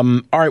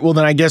 All right, well,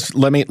 then I guess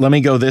let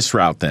me go this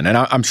route then. And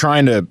I'm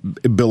trying to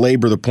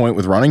belabor the point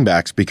with running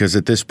backs because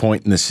at this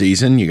point in the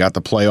season, you got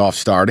the playoffs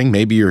starting.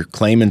 Maybe you're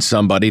claiming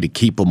somebody to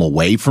keep them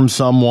away from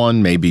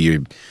someone. Maybe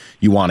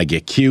you want to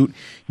get cute.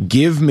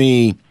 Give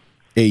me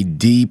a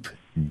deep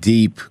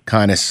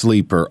kind of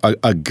sleeper,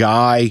 a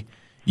guy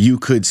you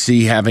could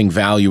see having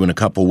value in a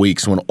couple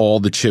weeks when all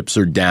the chips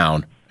are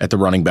down at the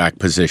running back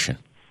position.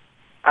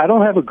 I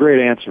don't have a great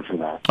answer for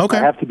that. Okay.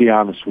 I have to be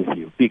honest with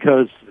you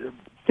because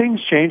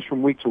things change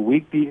from week to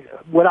week. The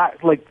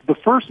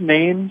first few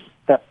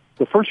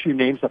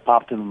names that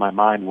popped into my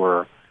mind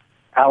were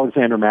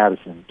Alexander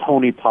Madison,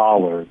 Tony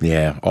Pollard.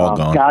 Yeah, all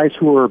gone. Guys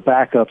who are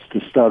backups to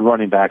stud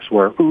running backs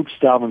where, oops,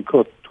 Dalvin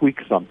Cook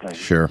tweaked something.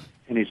 Sure.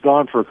 And he's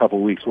gone for a couple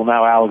of weeks. Well,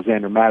 now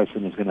Alexander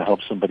Madison is going to help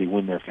somebody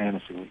win their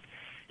fantasy league.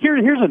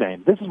 Here's a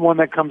name. This is one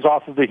that comes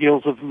off of the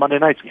heels of Monday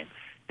night's game.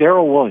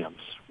 Darrell Williams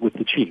with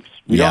the Chiefs.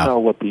 We don't know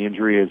what the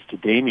injury is to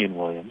Damian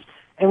Williams.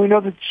 And we know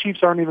that the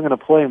Chiefs aren't even going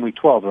to play in Week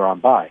 12. They're on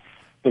bye.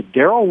 But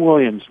Darrell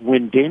Williams,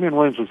 when Damian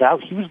Williams was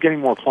out, he was getting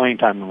more playing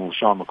time than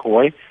LaShawn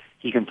McCoy.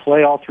 He can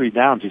play all three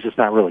downs. He's just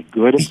not really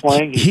good at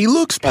playing. He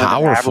looks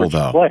powerful,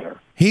 though. Player.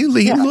 He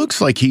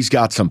looks like he's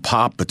got some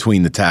pop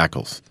between the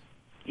tackles.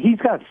 He's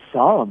got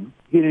some.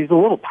 He's a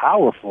little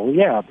powerful,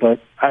 yeah,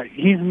 but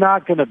he's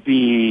not going to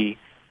be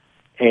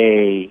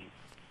a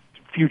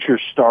future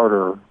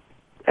starter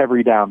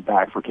every down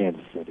back for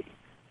Kansas City.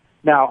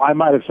 Now, I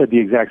might have said the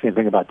exact same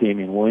thing about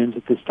Damian Williams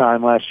at this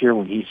time last year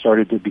when he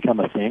started to become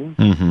a thing.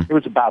 Mm-hmm. It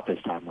was about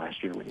this time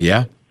last year.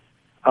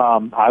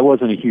 I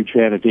wasn't a huge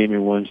fan of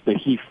Damian Williams, but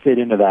he fit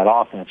into that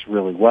offense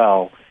really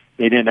well.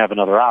 They didn't have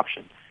another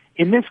option.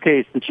 In this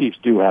case, the Chiefs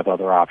do have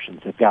other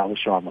options. They've got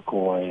LaShawn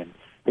McCoy, and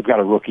they've got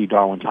a rookie,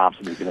 Darwin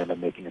Thompson, who's going to end up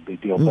making a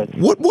big deal. But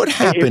what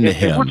happened to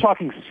him? If we're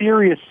talking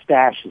serious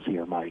stashes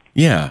here, Mike.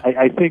 Yeah,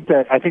 I think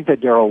that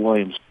Darrell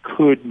Williams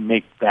could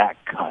make that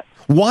cut.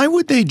 Why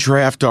would they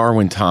draft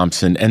Darwin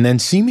Thompson and then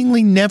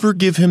seemingly never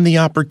give him the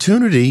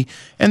opportunity,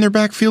 and their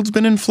backfield's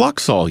been in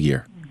flux all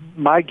year?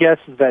 My guess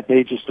is that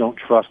they just don't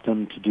trust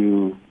him to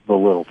do the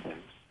little things.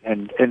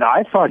 And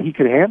I thought he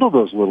could handle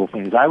those little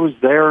things. I was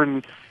there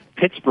in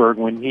Pittsburgh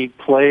when he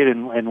played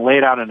and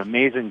laid out an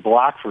amazing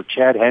block for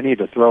Chad Henne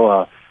to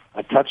throw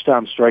a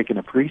touchdown strike in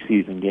a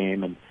preseason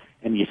game,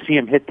 and you see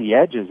him hit the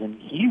edges,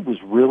 and he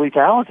was really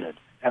talented.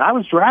 And I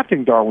was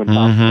drafting Darwin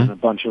Thompson in a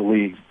bunch of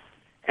leagues.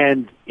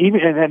 And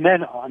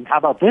then how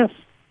about this?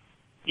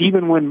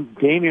 Even when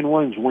Damian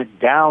Williams went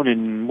down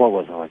in,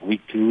 like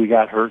week 2, he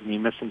got hurt and he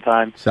missed some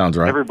time. Sounds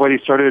right. Everybody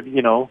started,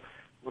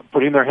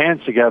 putting their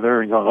hands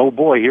together and going, oh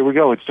boy, here we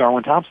go, it's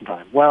Darwin Thompson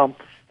time. Well,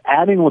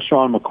 adding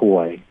LaShawn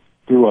McCoy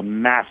threw a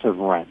massive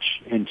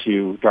wrench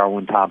into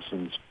Darwin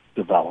Thompson's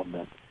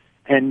development.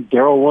 And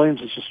Darrell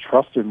Williams is just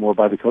trusted more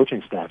by the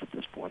coaching staff at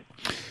this point.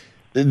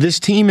 This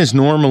team is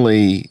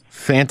normally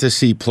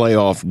fantasy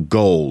playoff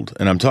gold,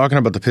 and I'm talking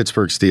about the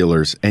Pittsburgh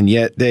Steelers, and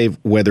yet, Dave,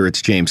 whether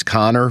it's James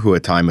Conner, who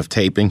at time of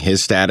taping,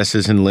 his status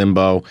is in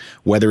limbo,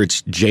 whether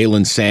it's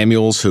Jalen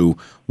Samuels, who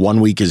 1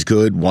 week is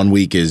good, 1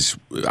 week is,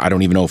 I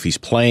don't even know if he's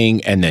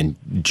playing, and then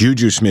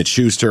Juju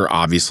Smith-Schuster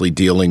obviously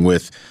dealing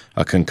with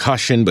a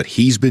concussion, but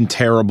he's been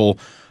terrible.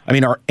 I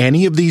mean, are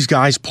any of these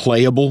guys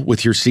playable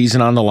with your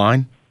season on the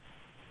line?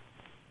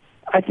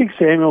 I think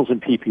Samuels in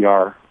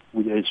PPR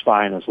is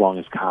fine as long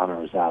as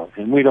Conner is out.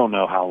 And we don't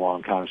know how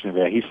long Conner's going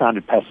to be out. He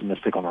sounded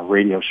pessimistic on a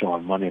radio show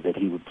on Monday that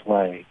he would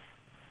play.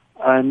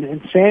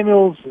 And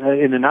Samuels,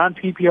 in the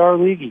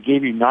non-PPR league, he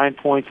gave you 9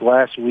 points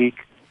last week,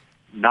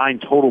 9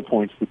 total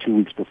points the 2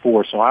 weeks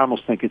before. So I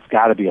almost think it's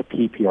got to be a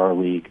PPR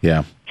league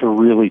to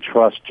really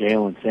trust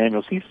Jalen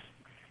Samuels. He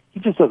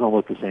just doesn't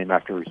look the same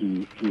after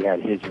he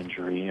had his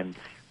injury. And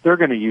they're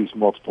going to use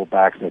multiple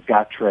backs. They've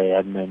got Trey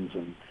Edmonds,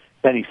 and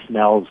Benny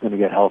Snell is going to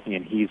get healthy,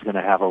 and he's going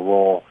to have a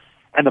role.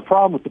 And the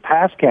problem with the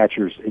pass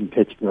catchers in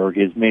Pittsburgh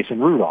is Mason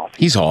Rudolph.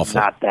 He's awful.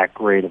 Not that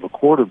great of a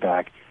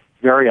quarterback.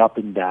 Very up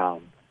and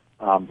down.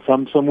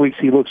 Some weeks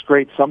he looks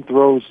great. Some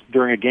throws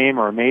during a game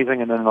are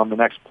amazing, and then on the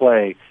next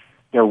play,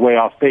 they're way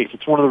off base.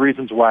 It's one of the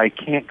reasons why I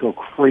can't go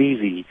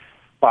crazy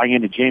buying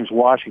into James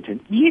Washington,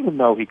 even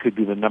though he could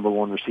be the number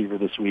 1 receiver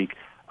this week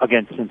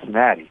against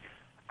Cincinnati.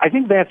 I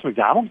think Vance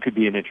McDonald could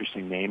be an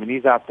interesting name, and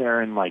he's out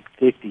there in like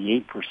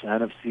 58%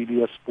 of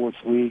CBS Sports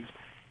leagues.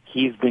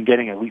 He's been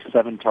getting at least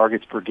 7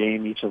 targets per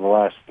game each of the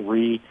last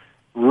 3.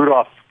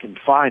 Rudolph can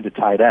find a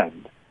tight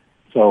end.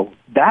 So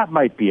that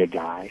might be a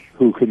guy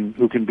who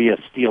can be a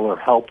Steeler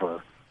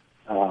helper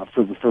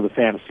for the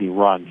fantasy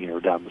run here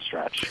down the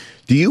stretch.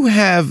 Do you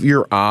have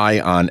your eye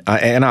on,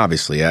 and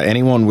obviously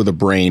anyone with a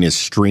brain is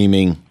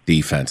streaming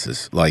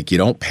defenses. Like, you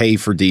don't pay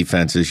for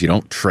defenses, you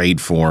don't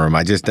trade for them.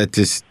 I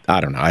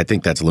don't know. I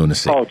think that's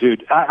lunacy. Oh,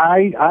 dude,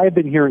 I've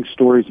been hearing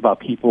stories about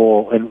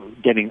people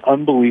and getting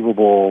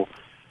unbelievable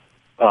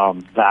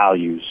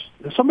values.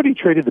 Somebody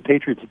traded the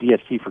Patriots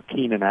DST for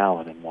Keenan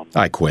Allen in one.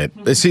 I quit.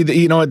 See,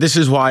 you know what? This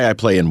is why I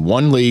play in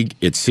one league.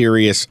 It's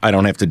serious. I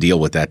don't have to deal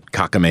with that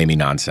cockamamie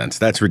nonsense.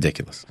 That's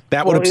ridiculous.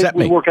 That would upset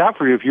me. It would work out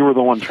for you if you were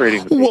the one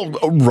trading the Patriots.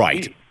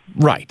 Well,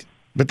 right.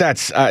 But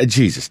that's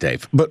Jesus,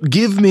 Dave. But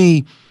give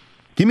me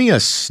a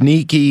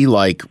sneaky,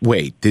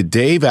 wait, did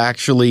Dave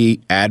actually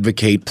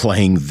advocate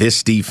playing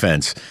this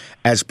defense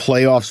as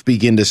playoffs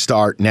begin to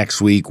start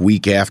next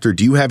week after?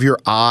 Do you have your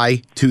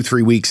eye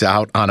 2-3 weeks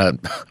out on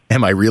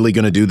am I really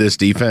going to do this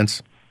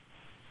defense?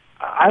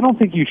 I don't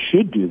think you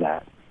should do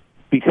that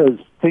because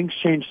things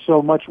change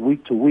so much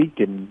week to week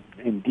and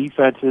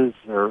defenses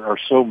are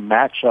so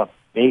matchup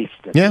based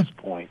at this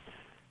point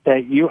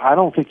that I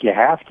don't think you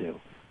have to.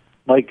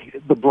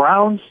 Like, the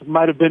Browns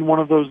might have been one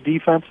of those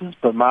defenses,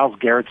 but Myles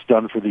Garrett's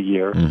done for the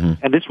year. Mm-hmm.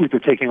 And this week they're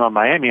taking on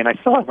Miami, and I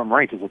still have them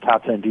ranked as a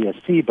top 10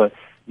 DST, but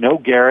no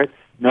Garrett,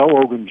 no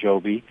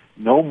Ogunjobi,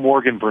 no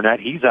Morgan Burnett.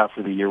 He's out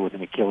for the year with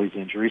an Achilles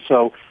injury.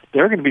 So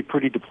they're going to be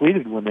pretty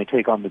depleted when they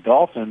take on the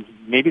Dolphins.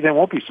 Maybe they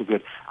won't be so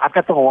good. I've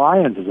got the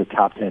Lions as a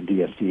top 10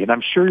 DST, and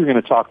I'm sure you're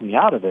going to talk me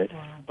out of it,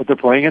 but they're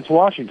playing against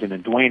Washington,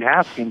 and Dwayne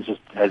Haskins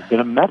has been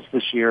a mess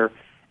this year,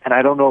 and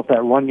I don't know if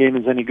that run game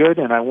is any good,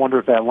 and I wonder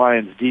if that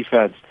Lions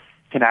defense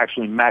can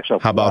actually match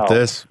up. How about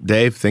this,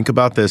 Dave? Think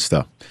about this,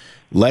 though.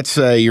 Let's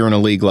say you're in a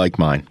league like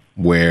mine,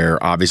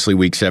 where obviously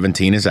Week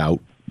 17 is out.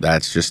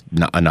 That's just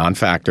a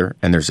non-factor,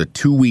 and there's a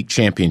 2-week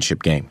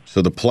championship game.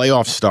 So the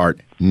playoffs start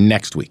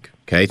next week,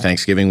 okay,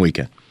 Thanksgiving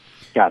weekend.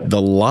 Got it. The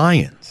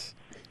Lions,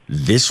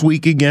 this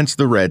week against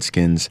the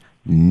Redskins,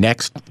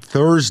 next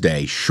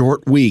Thursday,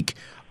 short week,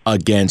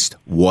 against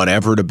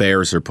whatever the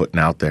Bears are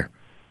putting out there.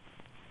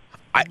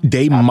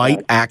 They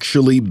might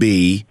actually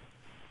be...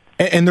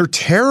 And they're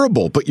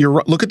terrible, but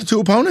look at the two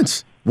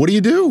opponents. What do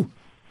you do?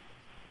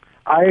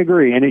 I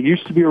agree, and it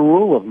used to be a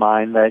rule of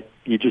mine that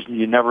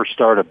you never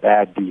start a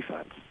bad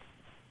defense.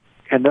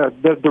 And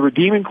the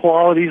redeeming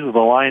qualities of the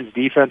Lions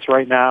defense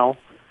right now,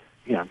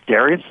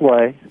 Darius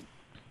Slay,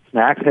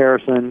 Snacks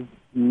Harrison,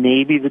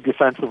 maybe the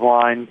defensive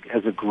line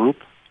as a group.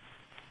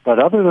 But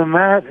other than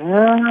that,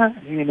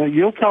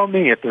 you'll tell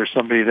me if there's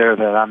somebody there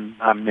that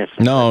I'm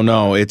missing.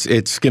 No, it's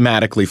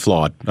schematically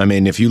flawed. I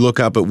mean, if you look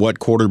up at what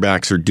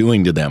quarterbacks are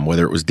doing to them,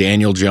 whether it was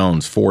Daniel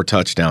Jones, 4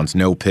 touchdowns,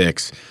 no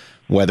picks,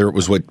 whether it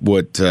was what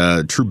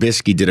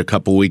Trubisky did a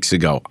couple weeks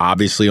ago,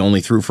 obviously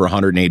only threw for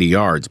 180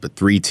 yards, but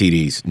 3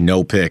 TDs,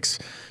 no picks.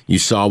 You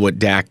saw what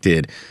Dak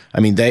did. I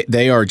mean,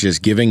 they are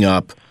just giving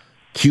up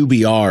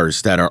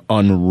QBRs that are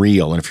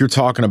unreal. And if you're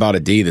talking about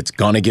a D that's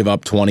going to give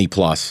up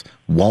 20+,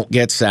 won't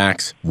get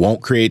sacks,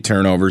 won't create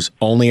turnovers,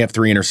 only have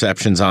 3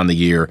 interceptions on the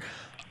year,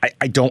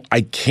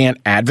 I can't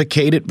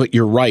advocate it, but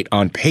you're right.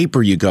 On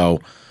paper, you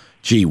go,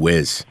 gee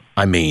whiz.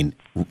 I mean,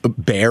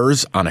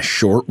 Bears on a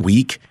short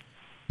week,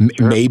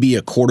 maybe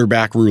a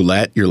quarterback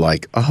roulette, you're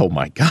like, oh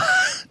my God,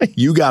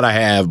 you got to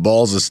have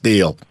balls of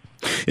steel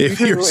if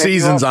your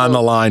season's on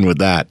the line with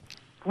that.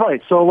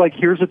 Right. So,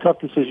 here's a tough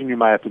decision you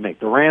might have to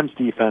make. The Rams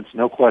defense,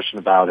 no question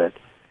about it,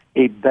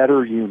 a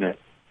better unit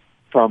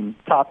from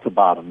top to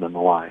bottom than the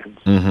Lions.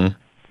 Mm-hmm.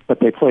 But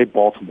they play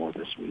Baltimore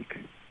this week.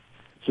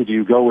 So do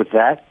you go with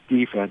that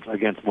defense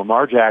against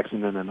Lamar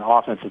Jackson and an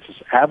offense that's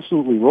just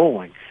absolutely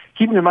rolling?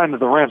 Keeping in mind that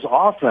the Rams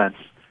offense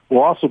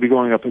will also be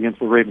going up against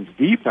the Ravens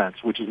defense,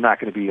 which is not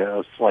going to be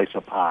a slice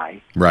of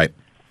pie. Right.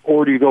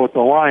 Or do you go with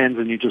the Lions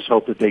and you just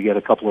hope that they get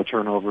a couple of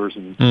turnovers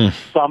and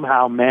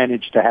somehow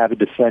manage to have a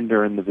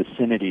defender in the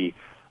vicinity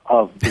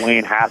of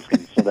Dwayne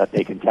Haskins so that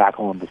they can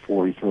tackle him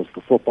before he throws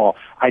the football?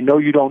 I know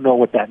you don't know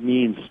what that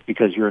means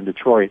because you're in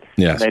Detroit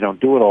and they don't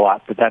do it a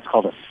lot, but that's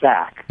called a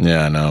sack.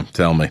 Yeah, no,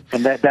 tell me.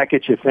 And that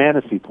gets you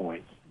fantasy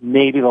points.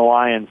 Maybe the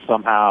Lions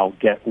somehow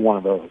get one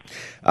of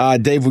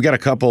those. Dave, we got a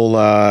couple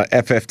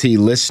FFT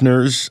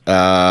listeners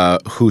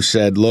who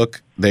said,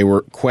 look, they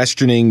were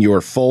questioning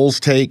your Foles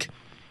take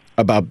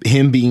about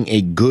him being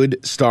a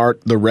good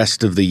start the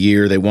rest of the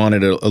year. They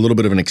wanted a little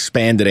bit of an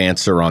expanded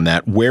answer on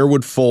that. Where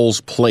would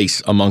Foles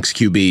place amongst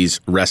QB's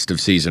rest of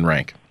season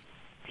rank?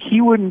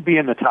 He wouldn't be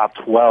in the top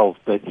 12,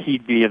 but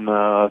he'd be in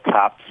the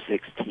top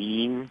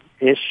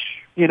 16-ish.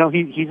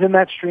 He's in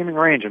that streaming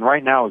range, and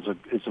right now is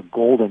a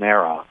golden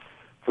era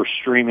for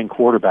streaming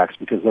quarterbacks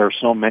because there are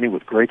so many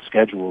with great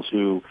schedules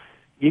who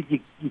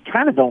you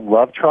kind of don't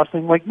love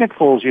trusting. Like Nick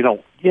Foles,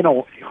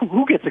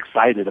 who gets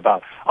excited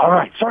about, all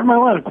right, starting my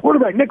line,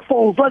 quarterback, Nick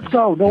Foles, let's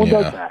go. No one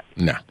does that.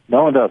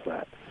 No one does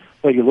that.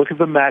 But you look at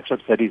the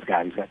matchups that he's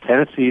got. He's got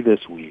Tennessee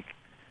this week.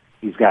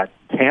 He's got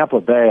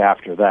Tampa Bay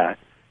after that,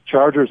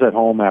 Chargers at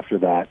home after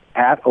that,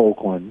 at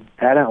Oakland,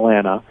 at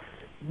Atlanta.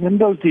 And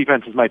those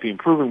defenses might be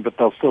improving, but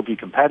they'll still be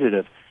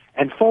competitive.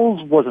 And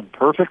Foles wasn't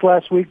perfect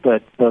last week,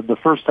 but the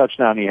first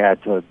touchdown he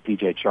had to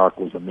DJ Chark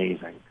was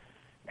amazing.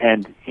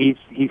 and he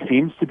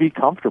seems to be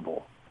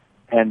comfortable,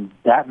 and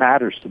that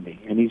matters to me.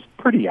 And he's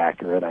pretty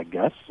accurate, I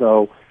guess.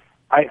 So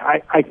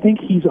I think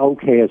he's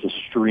okay as a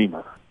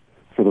streamer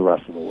for the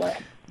rest of the way.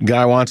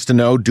 Guy wants to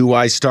know, do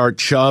I start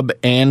Chubb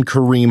and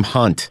Kareem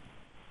Hunt?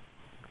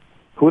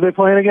 Who are they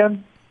playing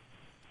again?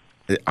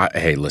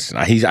 Hey, listen,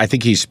 I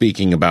think he's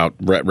speaking about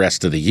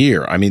rest of the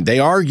year. I mean, they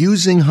are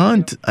using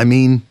Hunt. I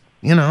mean,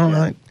 you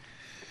know.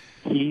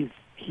 Yeah.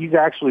 He's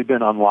actually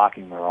been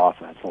unlocking their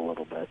offense a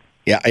little bit.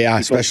 Yeah,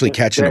 especially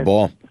catching the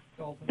ball.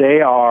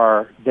 They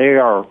are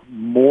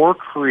more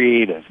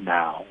creative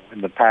now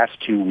in the past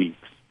 2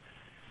 weeks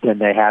than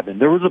they have been.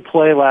 There was a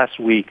play last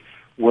week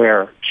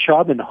where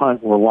Chubb and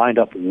Hunt were lined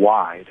up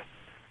wide.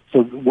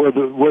 So where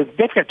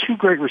they've got two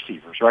great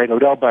receivers, right?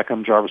 Odell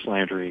Beckham, Jarvis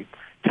Landry.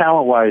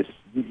 Talent-wise,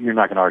 you're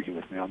not going to argue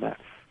with me on that.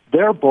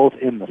 They're both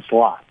in the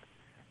slot.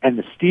 And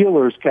the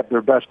Steelers kept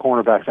their best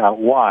cornerbacks out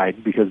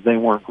wide because they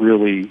weren't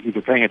really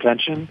either paying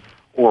attention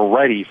or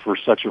ready for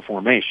such a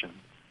formation.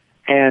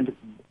 And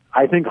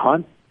I think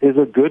Hunt is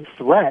a good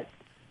threat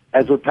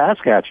as a pass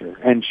catcher.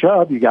 And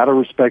Chubb, you got to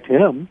respect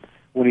him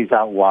when he's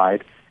out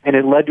wide. And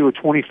it led to a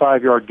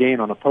 25-yard gain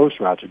on a post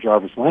route to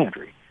Jarvis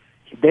Landry.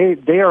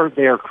 They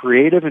are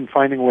creative in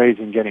finding ways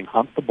in getting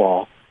Hunt the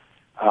ball,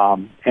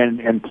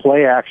 and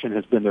play action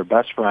has been their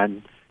best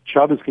friend.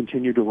 Chubb has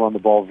continued to run the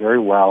ball very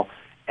well,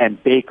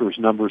 and Baker's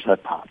numbers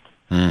have popped.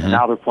 Mm-hmm. And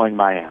now they're playing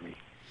Miami.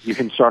 You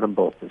can start them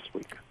both this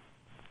week.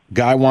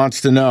 Guy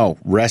wants to know,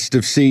 rest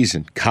of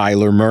season,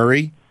 Kyler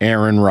Murray,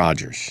 Aaron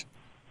Rodgers.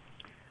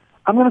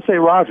 I'm going to say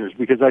Rodgers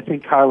because I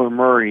think Kyler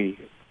Murray,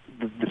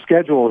 the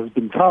schedule has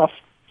been tough.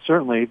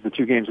 Certainly the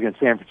two games against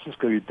San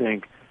Francisco, you'd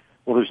think,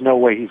 well, there's no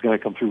way he's going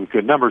to come through with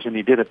good numbers, and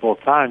he did it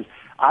both times.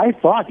 I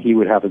thought he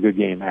would have a good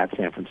game at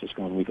San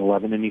Francisco in Week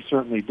 11, and he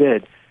certainly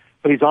did.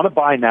 But he's on a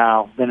bye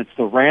now. Then it's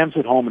the Rams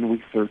at home in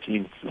Week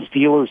 13. It's the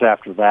Steelers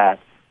after that.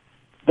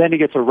 Then he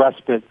gets a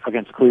respite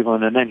against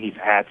Cleveland, and then he's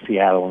at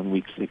Seattle in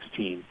Week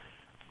 16.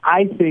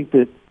 I think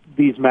that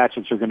these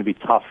matchups are going to be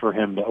tough for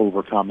him to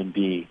overcome and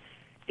be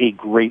a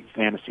great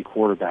fantasy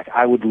quarterback.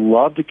 I would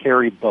love to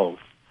carry both,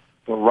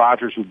 but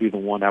Rodgers would be the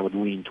one I would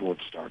lean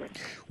towards starting.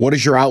 What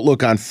is your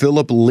outlook on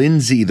Philip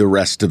Lindsay the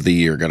rest of the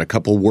year? Got a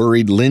couple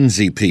worried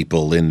Lindsay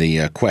people in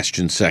the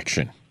question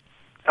section.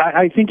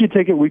 I think you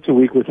take it week to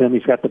week with him.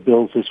 He's got the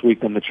Bills this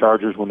week, then the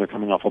Chargers when they're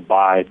coming off a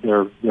bye.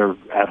 They're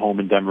at home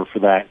in Denver for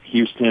that.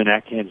 Houston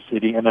at Kansas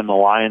City, and then the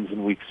Lions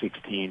in Week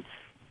 16.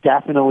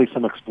 Definitely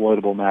some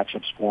exploitable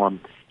matchups for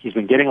him. He's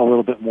been getting a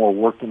little bit more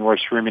work than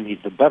Royce Freeman. He's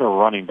the better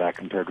running back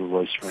compared to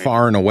Royce Freeman.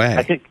 Far and away.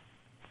 I think.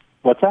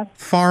 What's that?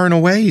 Far and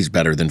away he's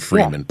better than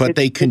Freeman, but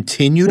they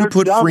continue to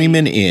put dummies.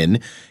 Freeman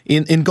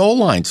in goal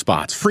line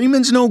spots.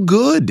 Freeman's no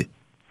good.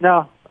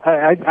 No,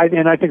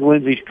 and I think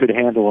Lindsay could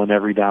handle an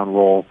every down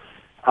role.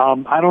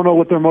 I don't know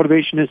what their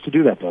motivation is to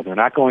do that, though. They're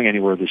not going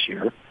anywhere this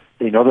year.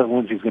 They know that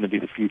Lindsay's going to be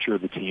the future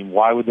of the team.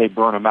 Why would they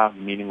burn him out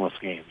in meaningless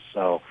games?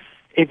 So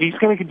if he's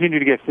going to continue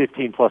to get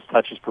 15-plus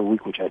touches per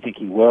week, which I think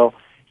he will,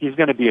 he's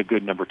going to be a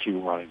good number 2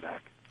 running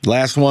back.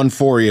 Last one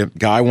for you.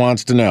 Guy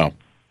wants to know.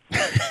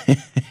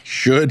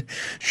 Should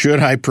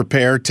I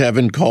prepare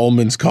Tevin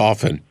Coleman's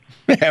coffin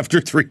after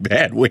 3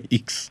 bad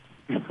weeks?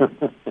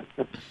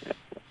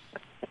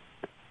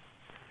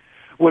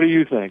 What do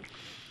you think?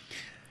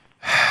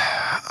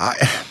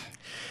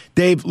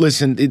 Dave,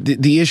 listen,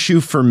 the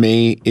issue for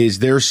me is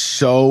they're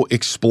so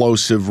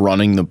explosive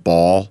running the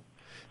ball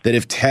that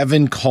if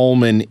Tevin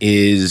Coleman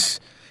he's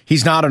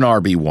not an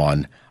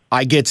RB1,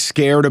 I get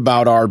scared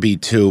about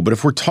RB2, but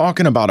if we're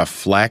talking about a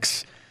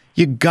flex,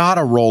 you got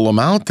to roll him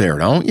out there,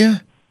 don't you?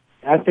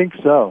 I think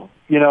so.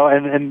 You know,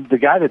 and the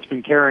guy that's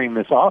been carrying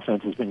this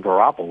offense has been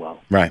Garoppolo.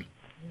 Right.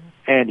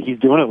 And he's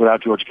doing it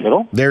without George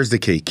Kittle. There's the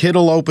key.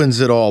 Kittle opens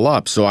it all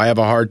up, so I have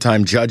a hard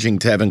time judging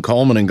Tevin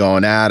Coleman and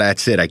going,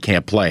 that's it, I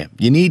can't play him.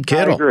 You need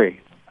Kittle. I agree.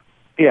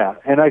 Yeah,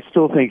 and I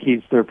still think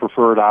he's their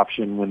preferred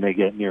option when they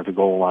get near the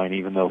goal line,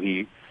 even though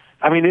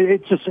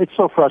it's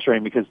so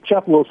frustrating because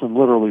Jeff Wilson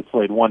literally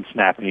played one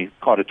snap and he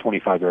caught a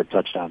 25-yard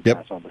touchdown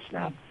pass on the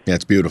snap. Yeah,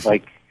 it's beautiful.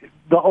 Like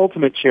the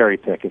ultimate cherry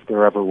pick if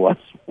there ever was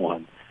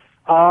one.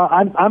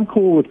 I'm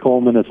cool with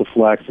Coleman as a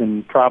flex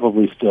and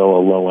probably still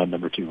a low-end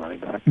number 2 running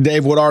back.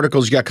 Dave, what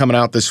articles you got coming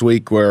out this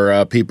week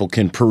where people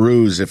can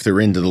peruse if they're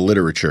into the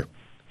literature?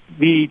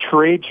 The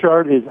trade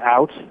chart is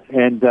out,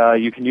 and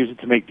you can use it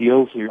to make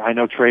deals. I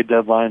know trade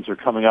deadlines are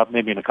coming up.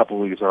 Maybe in a couple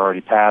of weeks are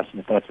already passed, and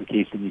if that's the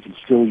case, then you can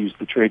still use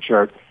the trade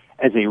chart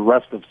as a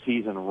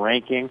rest-of-season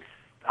ranking.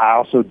 I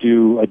also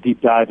do a deep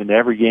dive into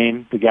every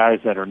game, the guys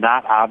that are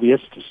not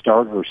obvious to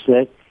start or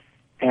sit.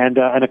 And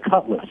a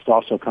cut list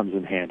also comes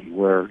in handy,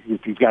 where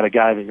if you've got a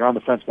guy that you're on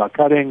the fence about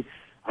cutting,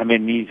 I'm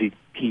in an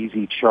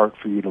easy-peasy chart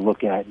for you to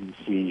look at and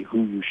see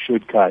who you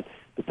should cut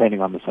depending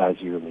on the size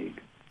of your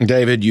league.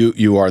 David,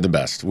 you are the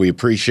best. We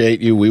appreciate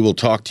you. We will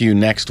talk to you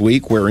next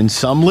week, where in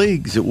some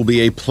leagues it will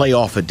be a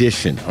playoff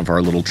edition of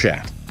our little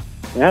chat.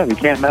 Yeah, we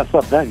can't mess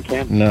up then,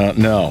 can we?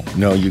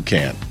 No, you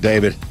can't.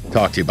 David,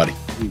 talk to you, buddy.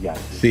 You got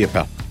it. See you,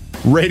 pal.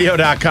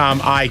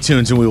 Radio.com,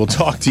 iTunes, and we will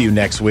talk to you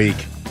next week.